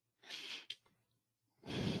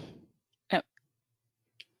 Oh.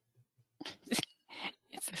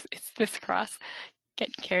 It's this cross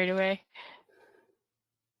getting carried away.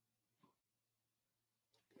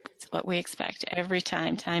 It's what we expect every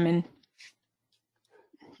time, time and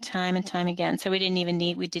time again. So we didn't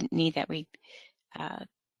need that. We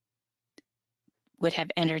would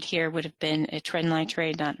have entered here, would have been a trend line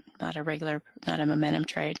trade, not a momentum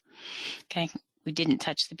trade. Okay, we didn't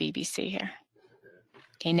touch the BBC here.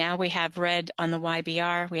 Okay, now we have red on the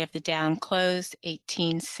YBR. We have the down close.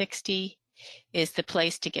 1860 is the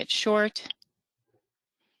place to get short.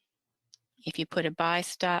 If you put a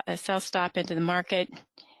sell stop into the market,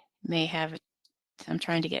 may have, I'm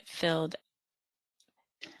trying to get filled.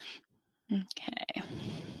 Okay.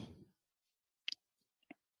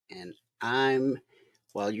 And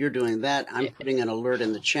while you're doing that, I'm putting an alert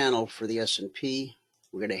in the channel for the S&P.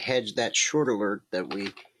 We're going to hedge that short alert that we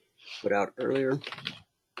put out earlier.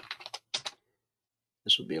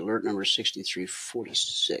 This will be alert number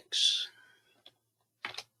 6346.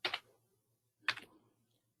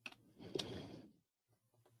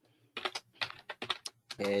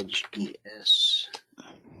 Hedge ES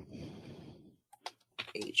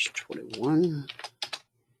H21.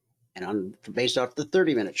 And based off the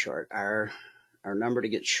 30-minute chart, our number to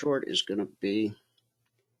get short is going to be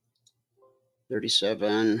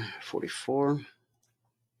 3744.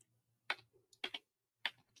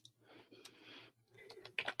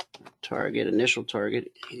 Initial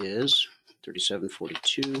target is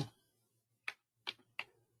 3742.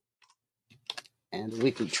 And the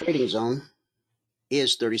weekly trading zone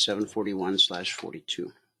is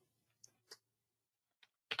 3741/42.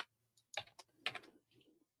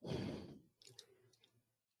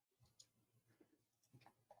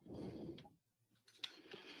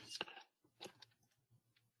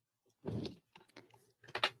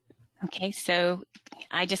 Okay, so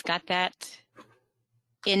I just got that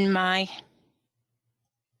in my,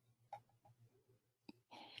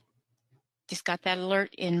 alert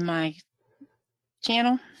in my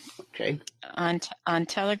channel. Okay. On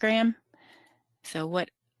Telegram. So what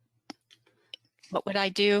would I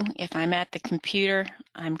do if I'm at the computer?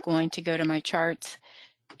 I'm going to go to my charts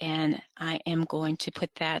and I am going to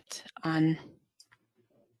put that on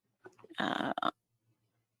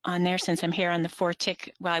there. Since I'm here on the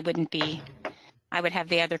 4-tick, well, I would have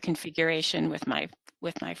the other configuration with my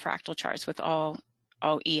fractal charts, with all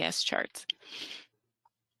ES charts.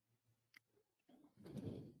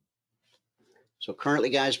 So currently,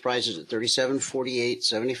 guys, price is at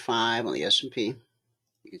 3748.75 on the S&P.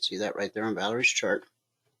 You can see that right there on Valerie's chart.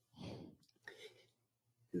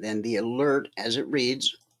 And then the alert as it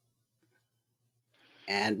reads.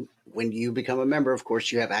 And when you become a member, of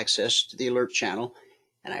course, you have access to the alert channel.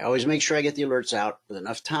 And I always make sure I get the alerts out with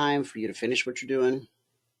enough time for you to finish what you're doing,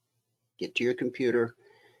 get to your computer,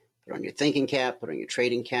 put on your thinking cap, put on your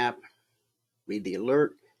trading cap, read the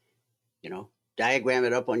alert, diagram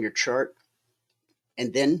it up on your chart.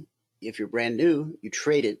 And then, if you're brand new, you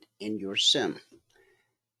trade it in your sim.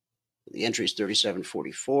 The entry is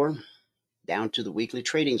 3744 down to the weekly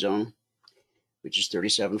trading zone, which is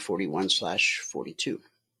 3741/42.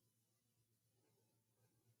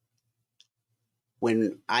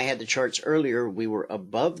 When I had the charts earlier, we were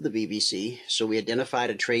above the BBC, so we identified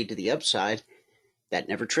a trade to the upside. That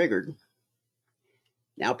never triggered.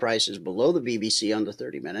 Now price is below the BBC on the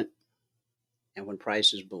 30-minute. And when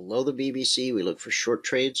price is below the BBC, we look for short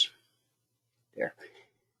trades. There,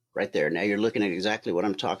 right there. Now you're looking at exactly what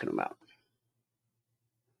I'm talking about.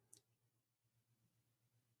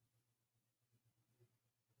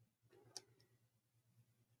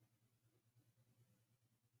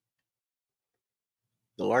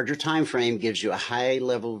 The larger time frame gives you a high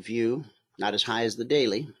level view, not as high as the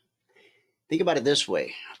daily. Think about it this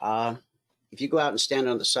way. If you go out and stand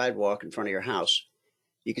on the sidewalk in front of your house,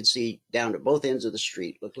 you can see down to both ends of the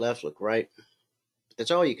street. Look left, look right. But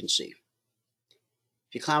that's all you can see.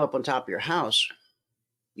 If you climb up on top of your house,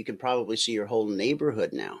 you can probably see your whole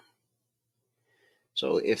neighborhood now.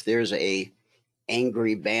 So if there's a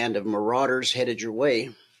angry band of marauders headed your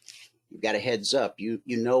way, you've got a heads up. You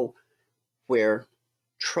know where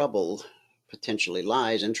trouble potentially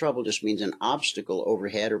lies, and trouble just means an obstacle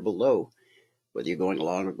overhead or below, whether you're going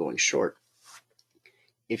long or going short.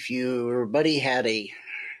 If your buddy had a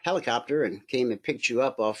helicopter and came and picked you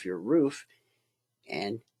up off your roof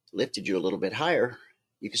and lifted you a little bit higher,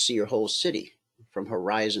 you can see your whole city from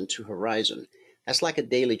horizon to horizon. That's like a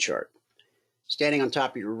daily chart. Standing on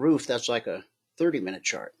top of your roof, that's like a 30-minute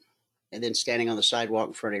chart. And then standing on the sidewalk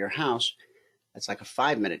in front of your house, that's like a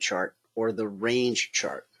 5-minute chart, or the range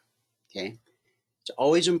chart. Okay? It's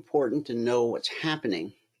always important to know what's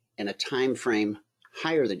happening in a time frame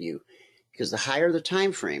higher than you, because the higher the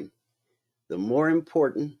time frame, the more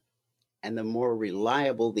important and the more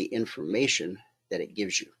reliable the information that it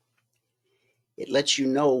gives you. It lets you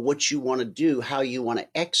know what you want to do, how you want to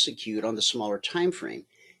execute on the smaller time frame.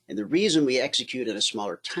 And the reason we execute in a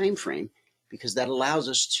smaller time frame, because that allows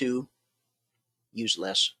us to use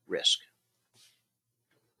less risk.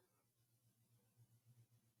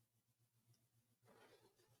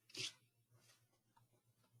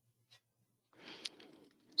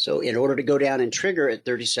 So in order to go down and trigger at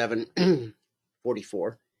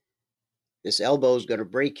 37.44, this elbow is going to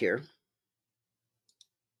break here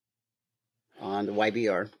on the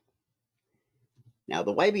YBR. Now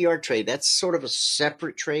the YBR trade, that's sort of a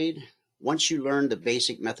separate trade. Once you learn the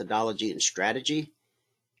basic methodology and strategy,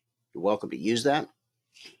 you're welcome to use that.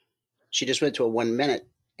 She just went to a 1 minute,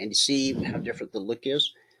 and you see how different the look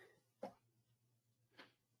is.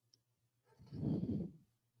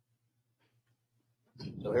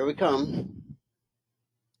 So here we come.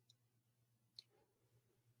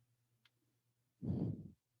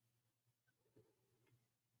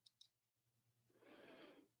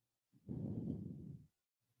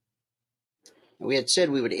 We had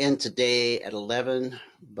said we would end today at 11,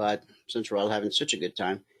 but since we're all having such a good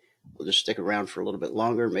time, we'll just stick around for a little bit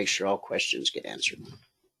longer, make sure all questions get answered.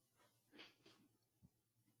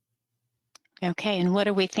 Okay, and what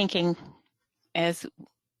are we thinking as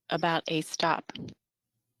about a stop?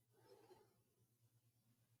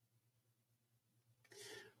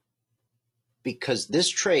 Because this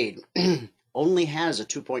trade only has a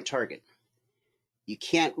 2-point target, you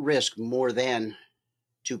can't risk more than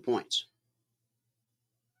 2 points.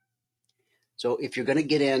 So if you're going to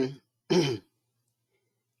get in,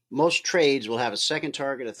 most trades will have a second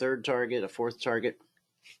target, a third target, a fourth target.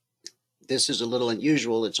 This is a little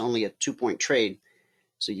unusual. It's only a 2-point trade,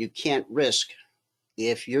 so you can't risk.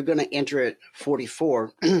 If you're going to enter at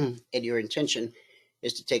 44 and your intention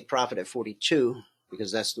is to take profit at 42,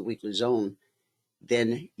 because that's the weekly zone,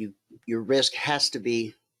 then your risk has to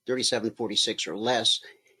be 37.46 or less.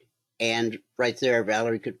 And right there,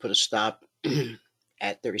 Valerie could put a stop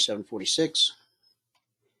at 37.46.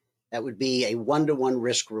 That would be a 1-to-1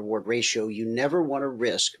 risk reward ratio. You never want to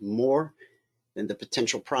risk more than the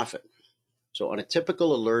potential profit. So on a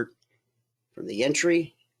typical alert, from the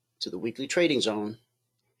entry to the weekly trading zone,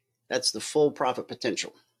 that's the full profit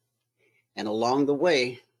potential. And along the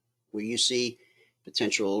way, where you see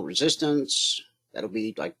potential resistance, that'll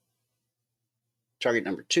be like target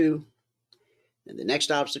number 2. And the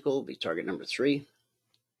next obstacle will be target number 3.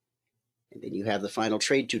 And then you have the final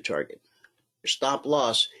trade 2 target. Your stop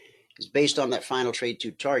loss is based on that final trade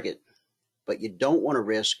 2 target, but you don't want to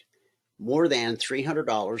risk more than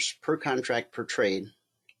 $300 per contract per trade,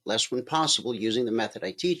 less when possible using the method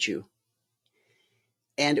I teach you.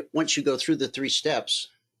 And once you go through the 3 steps,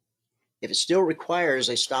 if it still requires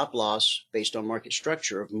a stop loss based on market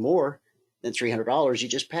structure of more than $300, you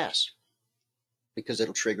just pass, because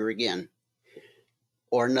it'll trigger again,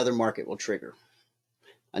 or another market will trigger.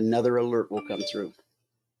 Another alert will come through.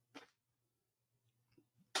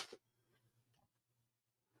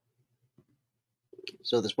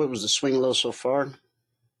 So what was the swing low so far?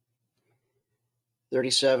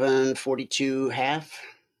 37.42 half.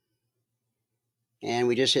 And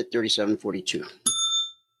we just hit 37.42.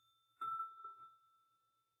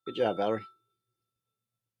 Good job, Valerie.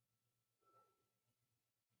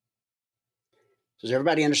 Does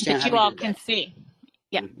everybody understand But how you we all did can that? see.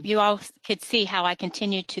 Yeah, you all could see how I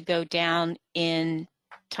continue to go down in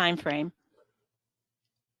time frame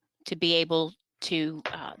to be able to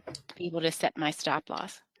set my stop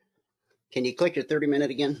loss. Can you click your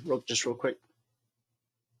 30-minute again, just real quick?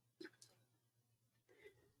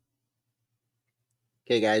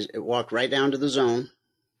 Okay, guys, it walked right down to the zone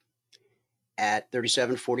at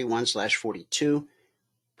 37.41/42.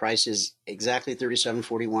 Price is exactly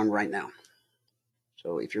 37.41 right now.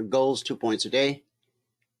 So if your goal is 2 points a day,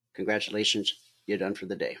 congratulations, you're done for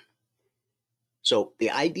the day. So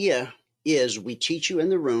the idea is we teach you in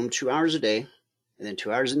the room 2 hours a day and then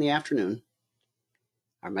 2 hours in the afternoon.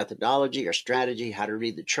 Our methodology, our strategy, how to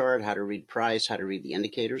read the chart, how to read price, how to read the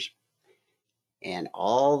indicators. And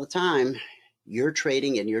all the time, you're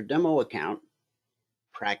trading in your demo account,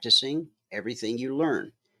 practicing everything you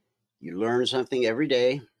learn. You learn something every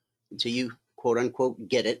day until you, quote unquote,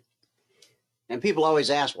 get it. And people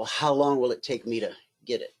always ask, well, how long will it take me to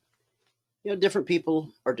get it? You know, different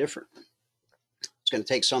people are different. It's going to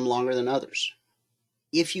take some longer than others.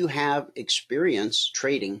 If you have experience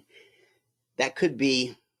trading, that could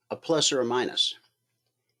be a plus or a minus.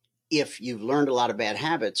 If you've learned a lot of bad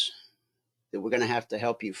habits, then we're going to have to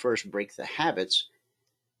help you first break the habits,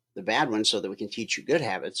 the bad ones, so that we can teach you good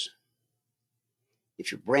habits.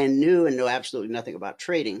 If you're brand new and know absolutely nothing about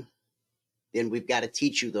trading, then we've got to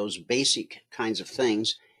teach you those basic kinds of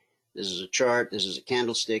things. This is a chart, this is a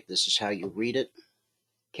candlestick, this is how you read it.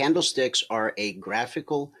 Candlesticks are a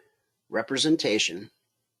graphical representation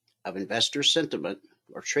of investor sentiment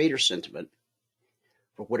or trader sentiment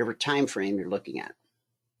for whatever time frame you're looking at.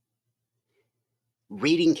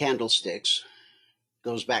 Reading candlesticks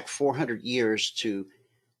goes back 400 years to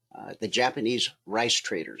the Japanese rice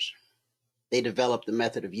traders. They developed the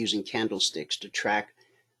method of using candlesticks to track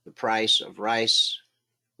the price of rice,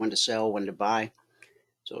 when to sell, when to buy.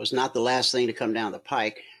 So it's not the last thing to come down the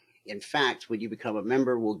pike. In fact, when you become a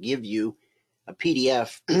member, we'll give you a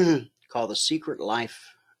PDF called The Secret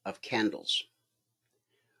Life of Candles.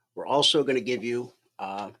 We're also going to give you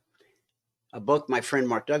a book my friend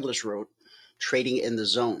Mark Douglas wrote, Trading in the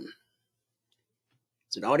Zone.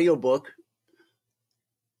 It's an audio book.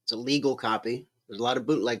 It's a legal copy. There's a lot of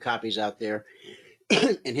bootleg copies out there.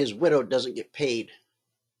 And his widow doesn't get paid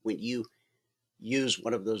when you use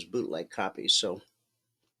one of those bootleg copies. So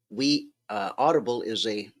Audible is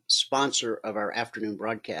a sponsor of our afternoon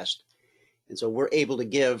broadcast. And so we're able to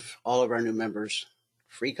give all of our new members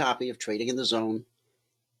a free copy of Trading in the Zone.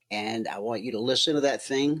 And I want you to listen to that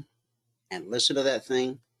thing and listen to that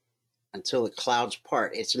thing until the clouds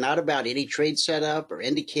part. It's not about any trade setup or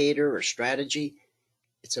indicator or strategy.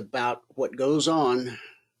 It's about what goes on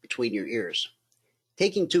between your ears.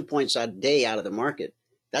 Taking 2 points a day out of the market,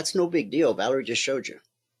 that's no big deal. Valerie just showed you.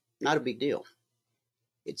 Not a big deal.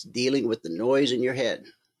 It's dealing with the noise in your head,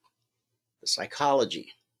 the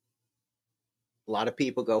psychology. A lot of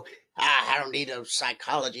people go, I don't need a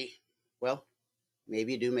psychology. Well,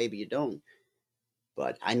 maybe you do, maybe you don't.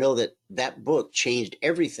 But I know that that book changed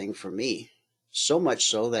everything for me, so much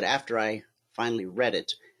so that after I finally read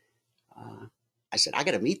it, I said, I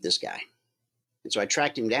got to meet this guy. And so I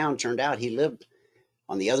tracked him down. Turned out he lived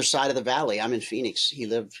on the other side of the valley. I'm in Phoenix. He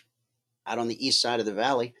lived out on the east side of the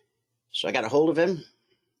valley. So I got a hold of him,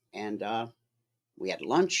 and we had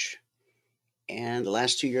lunch. And the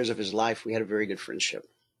last 2 years of his life, we had a very good friendship.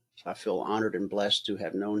 So I feel honored and blessed to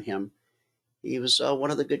have known him. He was one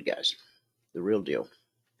of the good guys, the real deal.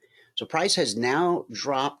 So price has now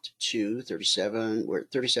dropped to 37. We're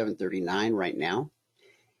at 37.39 right now.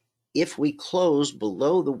 If we close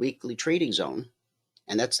below the weekly trading zone,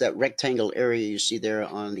 and that's that rectangle area you see there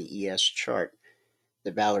on the ES chart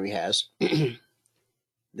that Valerie has, the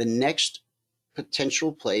next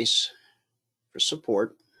potential place for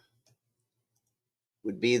support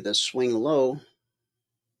would be the swing low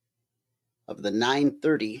of the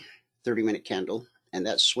 9:30 30-minute candle, and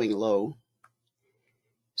that swing low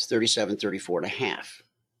is 37.34.5.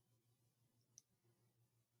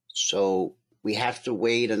 So we have to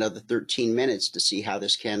wait another 13 minutes to see how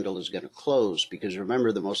this candle is going to close, because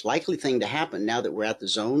remember, the most likely thing to happen now that we're at the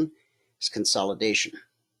zone is consolidation.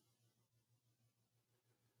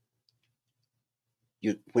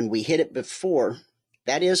 When we hit it before,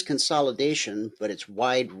 that is consolidation, but it's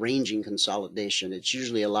wide-ranging consolidation. It's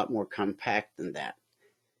usually a lot more compact than that.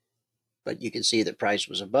 But you can see that price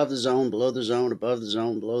was above the zone, below the zone, above the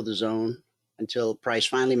zone, below the zone, until price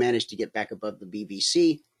finally managed to get back above the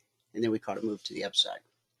BBC, and then we caught a move to the upside.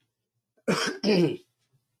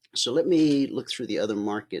 So let me look through the other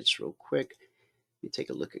markets real quick. Let me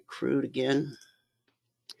take a look at crude again.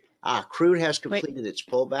 Crude has completed its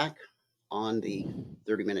pullback on the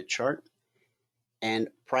 30-minute chart, and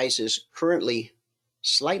price is currently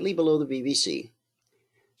slightly below the BBC.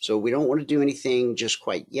 So we don't want to do anything just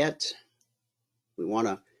quite yet. We want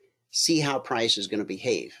to see how price is going to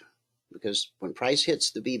behave, because when price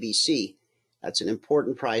hits the BBC, that's an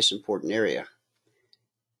important price, important area.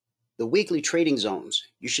 The weekly trading zones,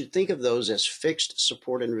 you should think of those as fixed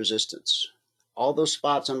support and resistance. All those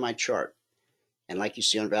spots on my chart, and like you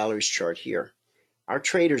see on Valerie's chart here, our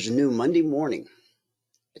traders knew Monday morning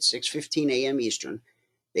at 6:15 a.m. Eastern,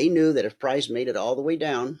 they knew that if price made it all the way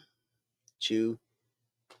down to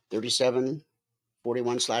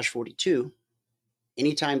 37.41/42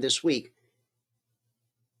 anytime this week,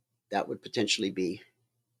 that would potentially be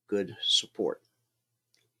good support.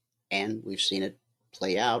 And we've seen it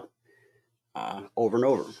play out over and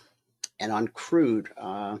over. And on crude,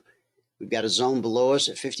 we've got a zone below us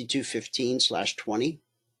at 52.15/20.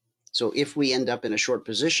 So if we end up in a short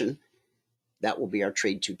position, that will be our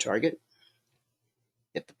trade 2 target.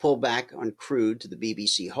 If the pullback on crude to the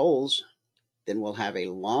BBC holds, then we'll have a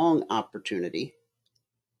long opportunity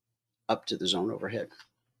up to the zone overhead.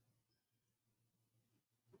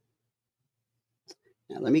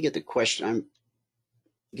 Now let me get the question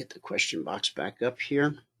box back up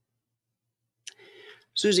here.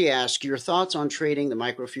 Susie asks, your thoughts on trading the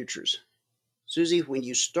micro futures? Susie, when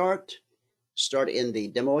you start in the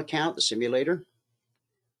demo account, the simulator.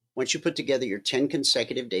 Once you put together your 10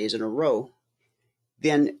 consecutive days in a row,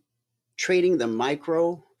 then trading the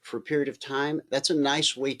micro for a period of time, that's a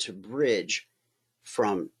nice way to bridge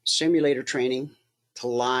from simulator training to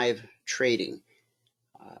live trading.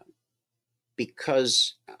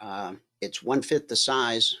 Because it's 1/5 the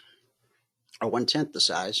size or 1/10 the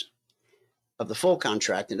size of the full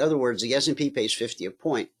contract. In other words, the S&P pays 50 a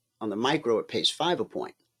point. On the micro, it pays 5 a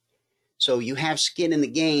point. So you have skin in the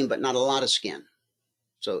game, but not a lot of skin.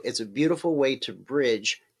 So it's a beautiful way to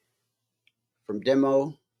bridge from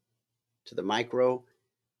demo to the micro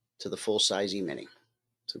to the full-size E-mini.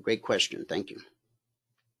 It's a great question. Thank you.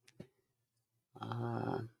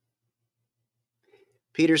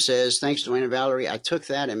 Peter says, thanks, Dwayne and Valerie. I took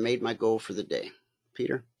that and made my goal for the day.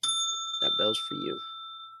 Peter, that bell's for you.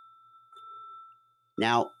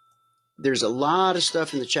 Now, there's a lot of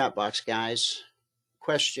stuff in the chat box, guys.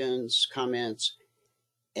 Questions, comments,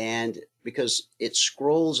 and because it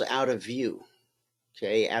scrolls out of view,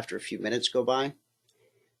 okay, after a few minutes go by.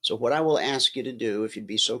 So what I will ask you to do, if you'd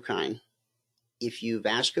be so kind, if you've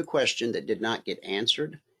asked a question that did not get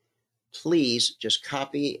answered, please just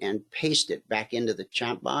copy and paste it back into the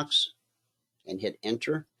chat box and hit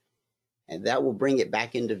enter. And that will bring it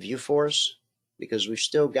back into view for us, because we've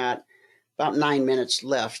still got about 9 minutes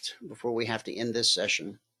left before we have to end this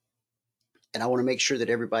session. And I want to make sure that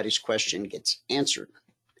everybody's question gets answered.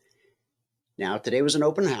 Now, today was an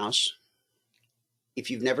open house. If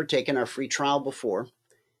you've never taken our free trial before,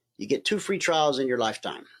 you get 2 free trials in your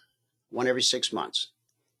lifetime, one every 6 months.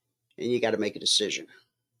 And you got to make a decision.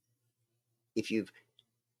 If you've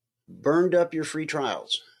burned up your free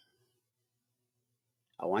trials,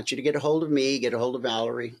 I want you to get a hold of me, get a hold of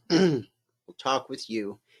Valerie. We'll talk with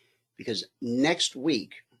you, because next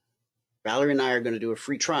week, Valerie and I are going to do a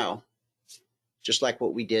free trial, just like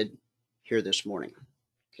what we did here this morning,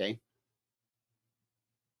 okay?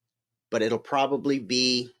 But it'll probably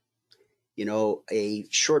be, a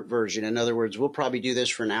short version. In other words, we'll probably do this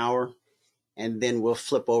for an hour, and then we'll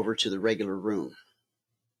flip over to the regular room.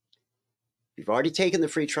 If you've already taken the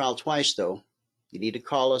free trial twice, though, you need to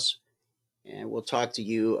call us, and we'll talk to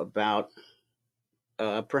you about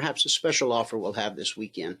perhaps a special offer we'll have this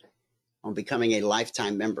weekend on becoming a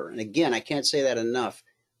lifetime member. And again, I can't say that enough.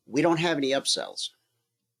 We don't have any upsells.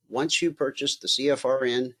 Once you purchase the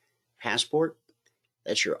CFRN passport,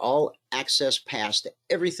 that's your all-access pass to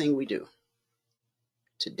everything we do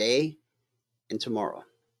today and tomorrow.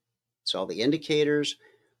 It's all the indicators,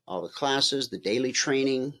 all the classes, the daily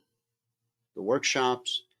training, the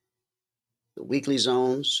workshops, the weekly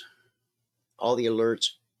zones, all the alerts,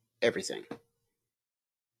 everything.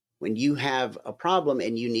 When you have a problem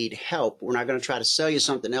and you need help, we're not going to try to sell you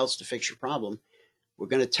something else to fix your problem. We're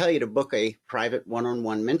going to tell you to book a private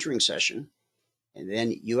one-on-one mentoring session, and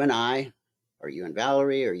then you and I, or you and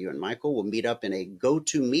Valerie, or you and Michael will meet up in a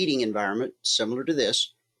go-to meeting environment similar to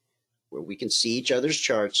this, where we can see each other's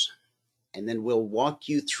charts, and then we'll walk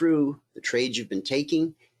you through the trades you've been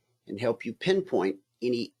taking and help you pinpoint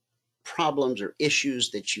any problems or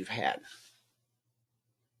issues that you've had.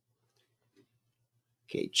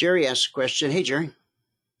 Okay, Jerry asks a question. Hey, Jerry.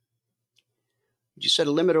 Would you set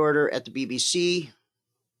a limit order at the BBC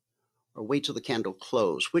or wait till the candle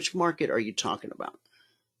close? Which market are you talking about?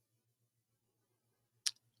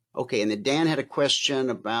 Okay, and then Dan had a question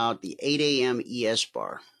about the 8 a.m. ES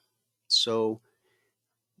bar. So,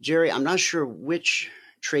 Jerry, I'm not sure which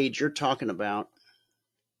trade you're talking about.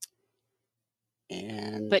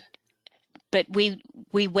 And But we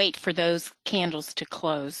wait for those candles to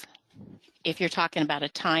close if you're talking about a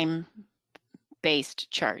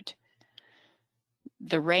time-based chart.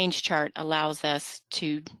 the range chart allows us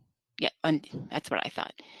to, yeah, that's what I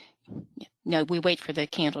thought. Yeah. No, we wait for the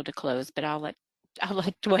candle to close, but I'll let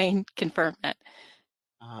Dwayne confirm that.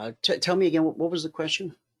 Tell me again, what was the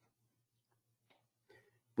question?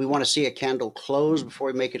 We want to see a candle close before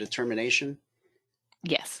we make a determination?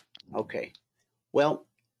 Yes. Okay. Well,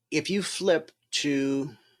 if you flip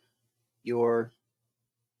to your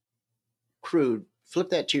crude, flip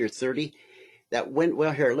that to your 30, that went,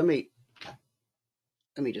 well, here, let me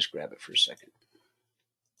just grab it for a second.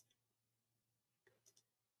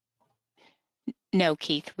 No,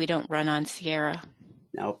 Keith, we don't run on Sierra.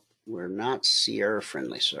 Now, we're not Sierra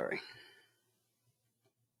friendly, sorry.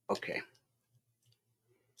 Okay.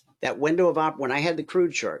 That window of when I had the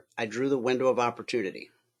crude chart, I drew the window of opportunity.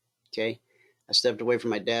 Okay. I stepped away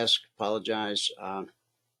from my desk, apologize.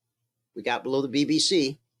 We got below the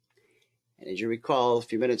BBC. And as you recall, a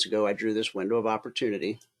few minutes ago, I drew this window of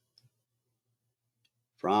opportunity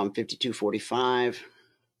from 52.45.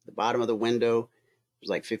 The bottom of the window was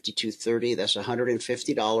like 52.30. That's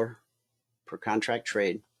 $150 per contract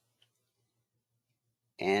trade.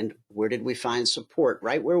 And where did we find support?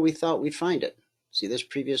 Right where we thought we'd find it. See this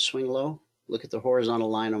previous swing low? Look at the horizontal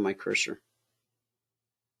line on my cursor.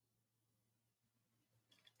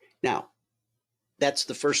 Now, that's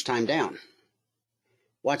the first time down.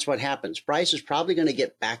 Watch what happens. Price is probably going to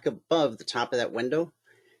get back above the top of that window.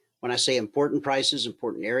 When I say important prices,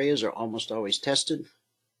 important areas are almost always tested.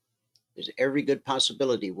 There's every good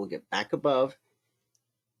possibility we'll get back above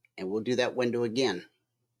and we'll do that window again.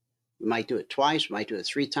 We might do it twice, we might do it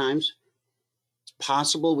 3 times. It's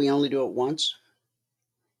possible we only do it once.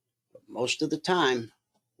 But most of the time,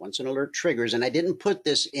 once an alert triggers, and I didn't put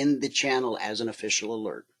this in the channel as an official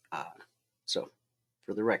alert, so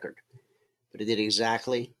for the record, but it did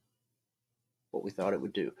exactly what we thought it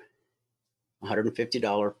would do.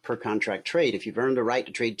 $150 per contract trade. If you've earned the right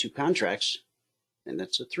to trade 2 contracts, then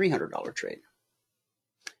that's a $300 trade.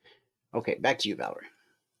 Okay, back to you, Valerie.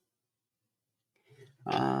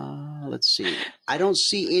 Let's see. I don't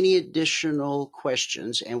see any additional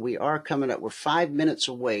questions, and we are coming up. We're 5 minutes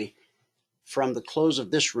away from the close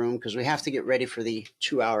of this room because we have to get ready for the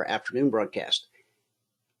 2-hour afternoon broadcast.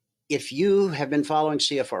 If you have been following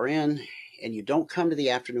CFRN and you don't come to the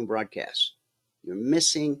afternoon broadcast, you're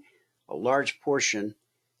missing a large portion.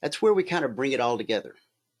 That's where we kind of bring it all together.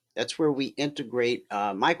 That's where we integrate.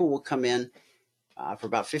 Michael will come in for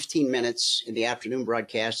about 15 minutes in the afternoon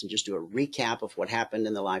broadcast and just do a recap of what happened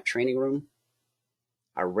in the live training room,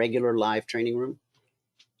 our regular live training room.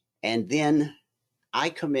 And then I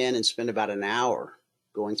come in and spend about an hour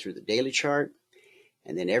going through the daily chart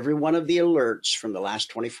and then every one of the alerts from the last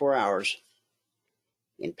 24 hours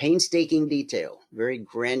in painstaking detail, very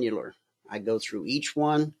granular. I go through each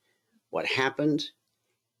one, what happened,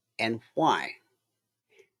 and why.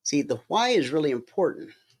 See, the why is really important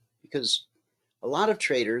because a lot of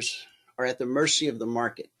traders are at the mercy of the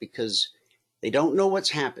market because they don't know what's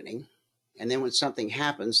happening. And then when something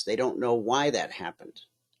happens, they don't know why that happened.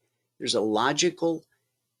 There's a logical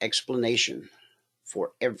explanation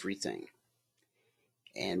for everything.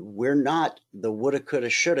 And we're not the woulda, coulda,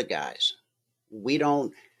 shoulda guys. We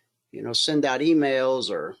don't, send out emails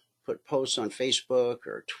or put posts on Facebook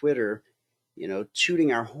or Twitter,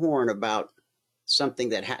 tooting our horn about something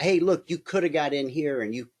that, hey, look, you could have got in here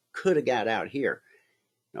and you could have got out here.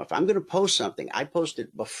 Now, if I'm going to post something, I post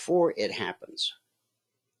it before it happens.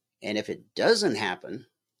 And if it doesn't happen,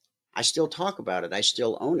 I still talk about it. I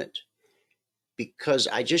still own it because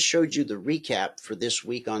I just showed you the recap for this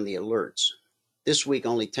week on the alerts. This week,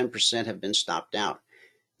 only 10% have been stopped out.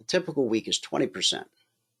 The typical week is 20%.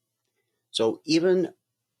 So even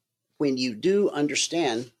when you do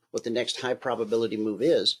understand what the next high probability move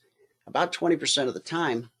is, about 20% of the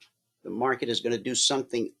time, the market is going to do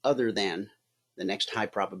something other than the next high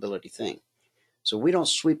probability thing. So we don't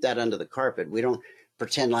sweep that under the carpet. We don't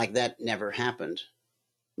pretend like that never happened.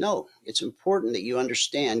 No, it's important that you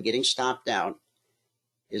understand getting stopped out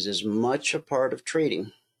is as much a part of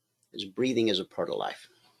trading as breathing is a part of life.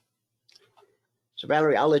 So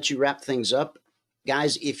Valerie, I'll let you wrap things up.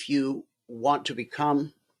 Guys, if you want to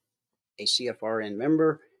become a CFRN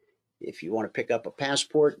member, if you want to pick up a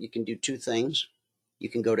passport, you can do 2 things. You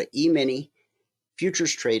can go to Emini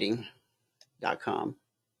futurestrading.com.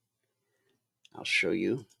 I'll show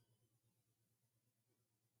you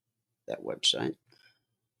that website.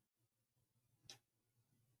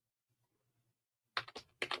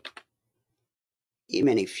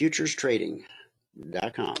 Emini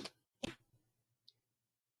futurestrading.com.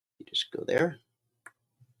 You just go there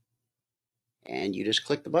and you just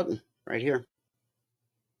click the button right here.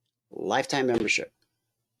 Lifetime membership.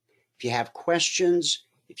 If you have questions,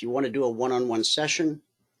 if you want to do a one-on-one session,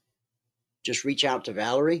 just reach out to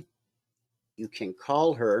Valerie. You can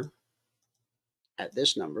call her at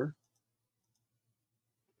this number,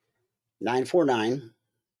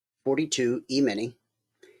 949-42-EMINI.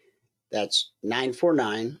 That's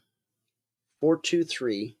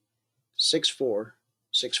 949-423-6464.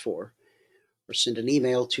 Or send an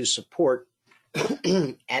email to support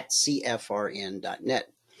at cfrn.net.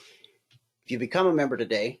 If you become a member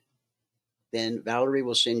today, then Valerie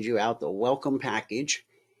will send you out the welcome package.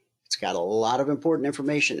 It's got a lot of important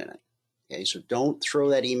information in it. Okay, so don't throw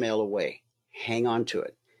that email away. Hang on to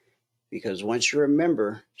it. Because once you're a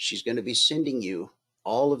member, she's going to be sending you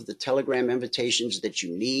all of the Telegram invitations that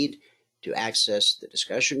you need to access the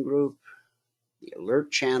discussion group, the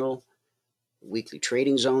alert channel, the weekly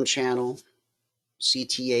trading zone channel,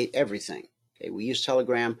 CT8, everything. Okay, we use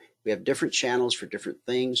Telegram. We have different channels for different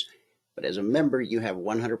things, but as a member, you have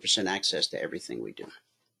 100% access to everything we do.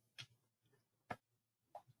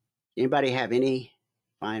 Anybody have any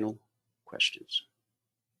final questions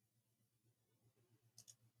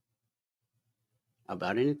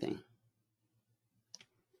about anything?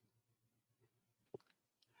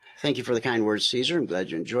 Thank you for the kind words, Caesar. I'm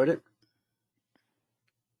glad you enjoyed it.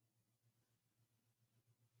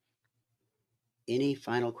 Any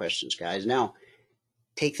final questions, guys? Now,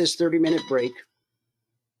 take this 30-minute break,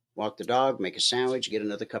 walk the dog, make a sandwich, get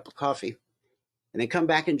another cup of coffee, and then come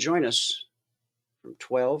back and join us from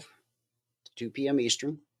 12 to 2 p.m.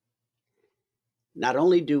 Eastern. Not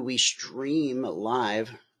only do we stream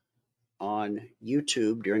live on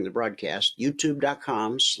YouTube during the broadcast,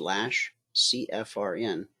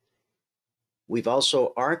 youtube.com/CFRN, we've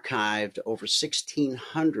also archived over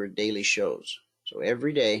 1,600 daily shows. So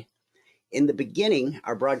every day, in the beginning,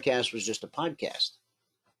 our broadcast was just a podcast.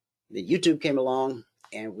 Then YouTube came along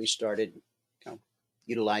and we started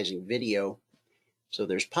utilizing video. So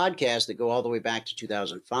there's podcasts that go all the way back to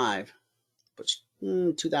 2005, but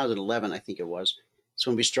 2011, I think it was.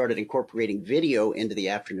 So when we started incorporating video into the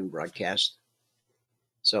afternoon broadcast.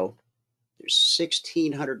 So there's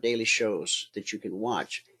 1,600 daily shows that you can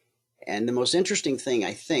watch. And the most interesting thing,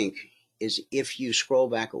 I think, is if you scroll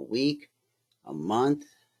back a week, a month,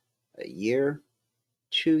 a year,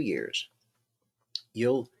 2 years,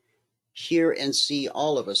 you'll hear and see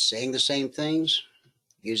all of us saying the same things,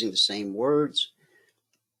 using the same words,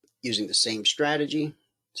 using the same strategy,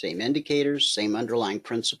 same indicators, same underlying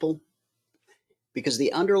principle. Because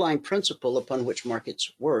the underlying principle upon which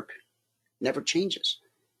markets work never changes.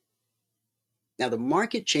 Now, the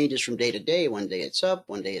market changes from day to day. One day it's up,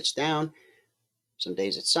 one day it's down. Some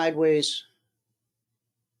days it's sideways.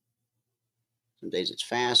 Some days it's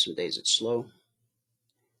fast, some days it's slow.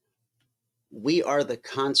 We are the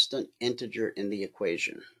constant integer in the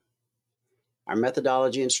equation. Our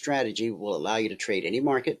methodology and strategy will allow you to trade any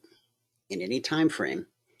market in any time frame.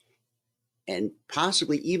 And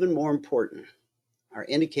possibly even more important, our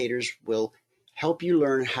indicators will help you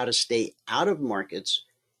learn how to stay out of markets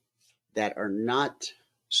that are not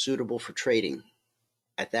suitable for trading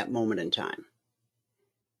at that moment in time.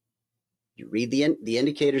 You read the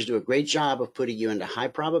indicators do a great job of putting you into high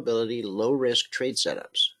probability, low risk trade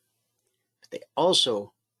setups. But they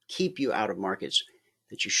also keep you out of markets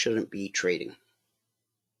that you shouldn't be trading.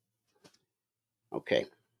 Okay.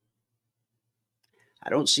 I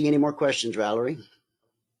don't see any more questions, Valerie.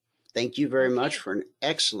 Thank you very much for an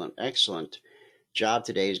excellent, excellent job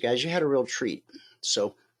today. Guys, you had a real treat.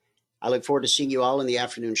 So I look forward to seeing you all in the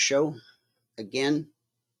afternoon show. Again,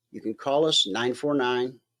 you can call us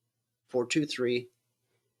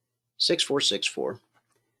 949-423-6464.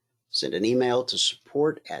 Send an email to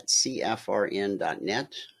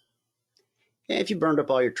support@cfrn.net. And if you burned up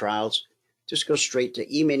all your trials, just go straight to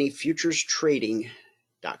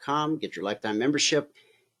eminifuturestrading.com, get your lifetime membership.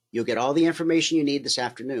 You'll get all the information you need this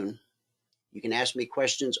afternoon. You can ask me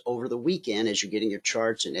questions over the weekend as you're getting your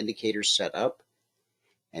charts and indicators set up.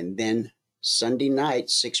 And then Sunday night,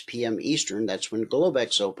 6 p.m. Eastern, that's when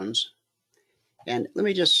Globex opens. And let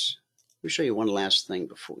me show you one last thing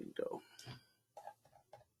before we go.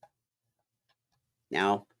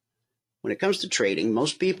 Now, when it comes to trading,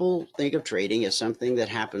 most people think of trading as something that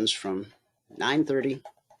happens from 9:30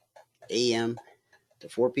 a.m. to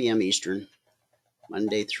 4 p.m. Eastern,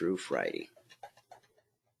 Monday through Friday.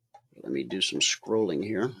 Let me do some scrolling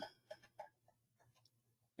here.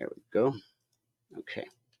 There we go. Okay.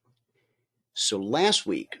 So last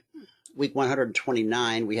week, week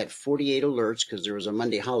 129, we had 48 alerts because there was a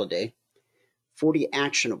Monday holiday, 40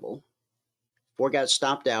 actionable. 4 got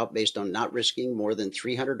stopped out based on not risking more than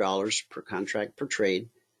 $300 per contract per trade,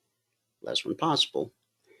 less when possible.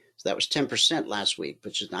 So that was 10% last week,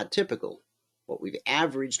 which is not typical. What we've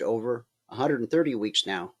averaged over 130 weeks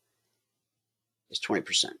now is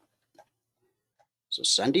 20%. So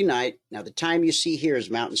Sunday night, now the time you see here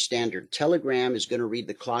is Mountain Standard. Telegram is going to read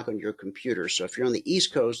the clock on your computer. So if you're on the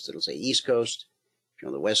East Coast, it'll say East Coast. If you're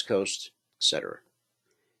on the West Coast, etc.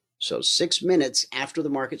 So 6 minutes after the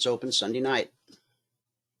markets open Sunday night,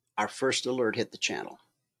 our first alert hit the channel.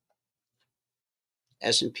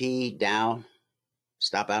 S&P, Dow,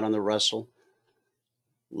 stop out on the Russell,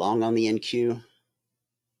 long on the NQ,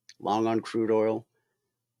 long on crude oil,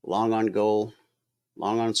 long on gold,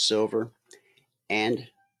 long on silver, and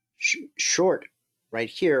short right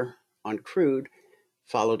here on crude,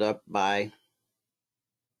 followed up by,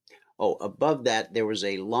 above that there was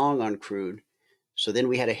a long on crude. So then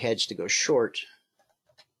we had a hedge to go short.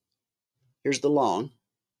 Here's the long.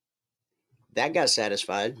 That got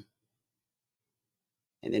satisfied.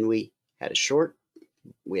 And then we had a short.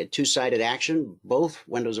 We had two-sided action. Both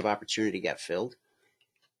windows of opportunity got filled.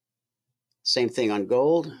 Same thing on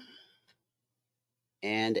gold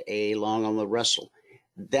and a long on the Russell.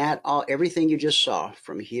 Everything you just saw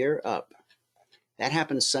from here up, that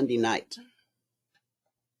happened Sunday night,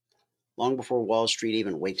 long before Wall Street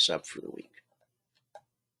even wakes up for the week.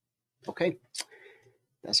 Okay,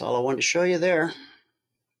 that's all I wanted to show you there.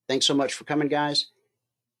 Thanks so much for coming, guys.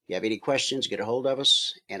 If you have any questions, get a hold of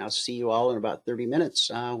us, and I'll see you all in about 30 minutes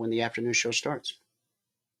when the afternoon show starts.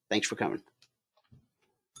 Thanks for coming.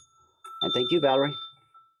 And thank you, Valerie.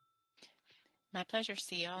 My pleasure.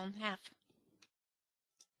 See you all in half.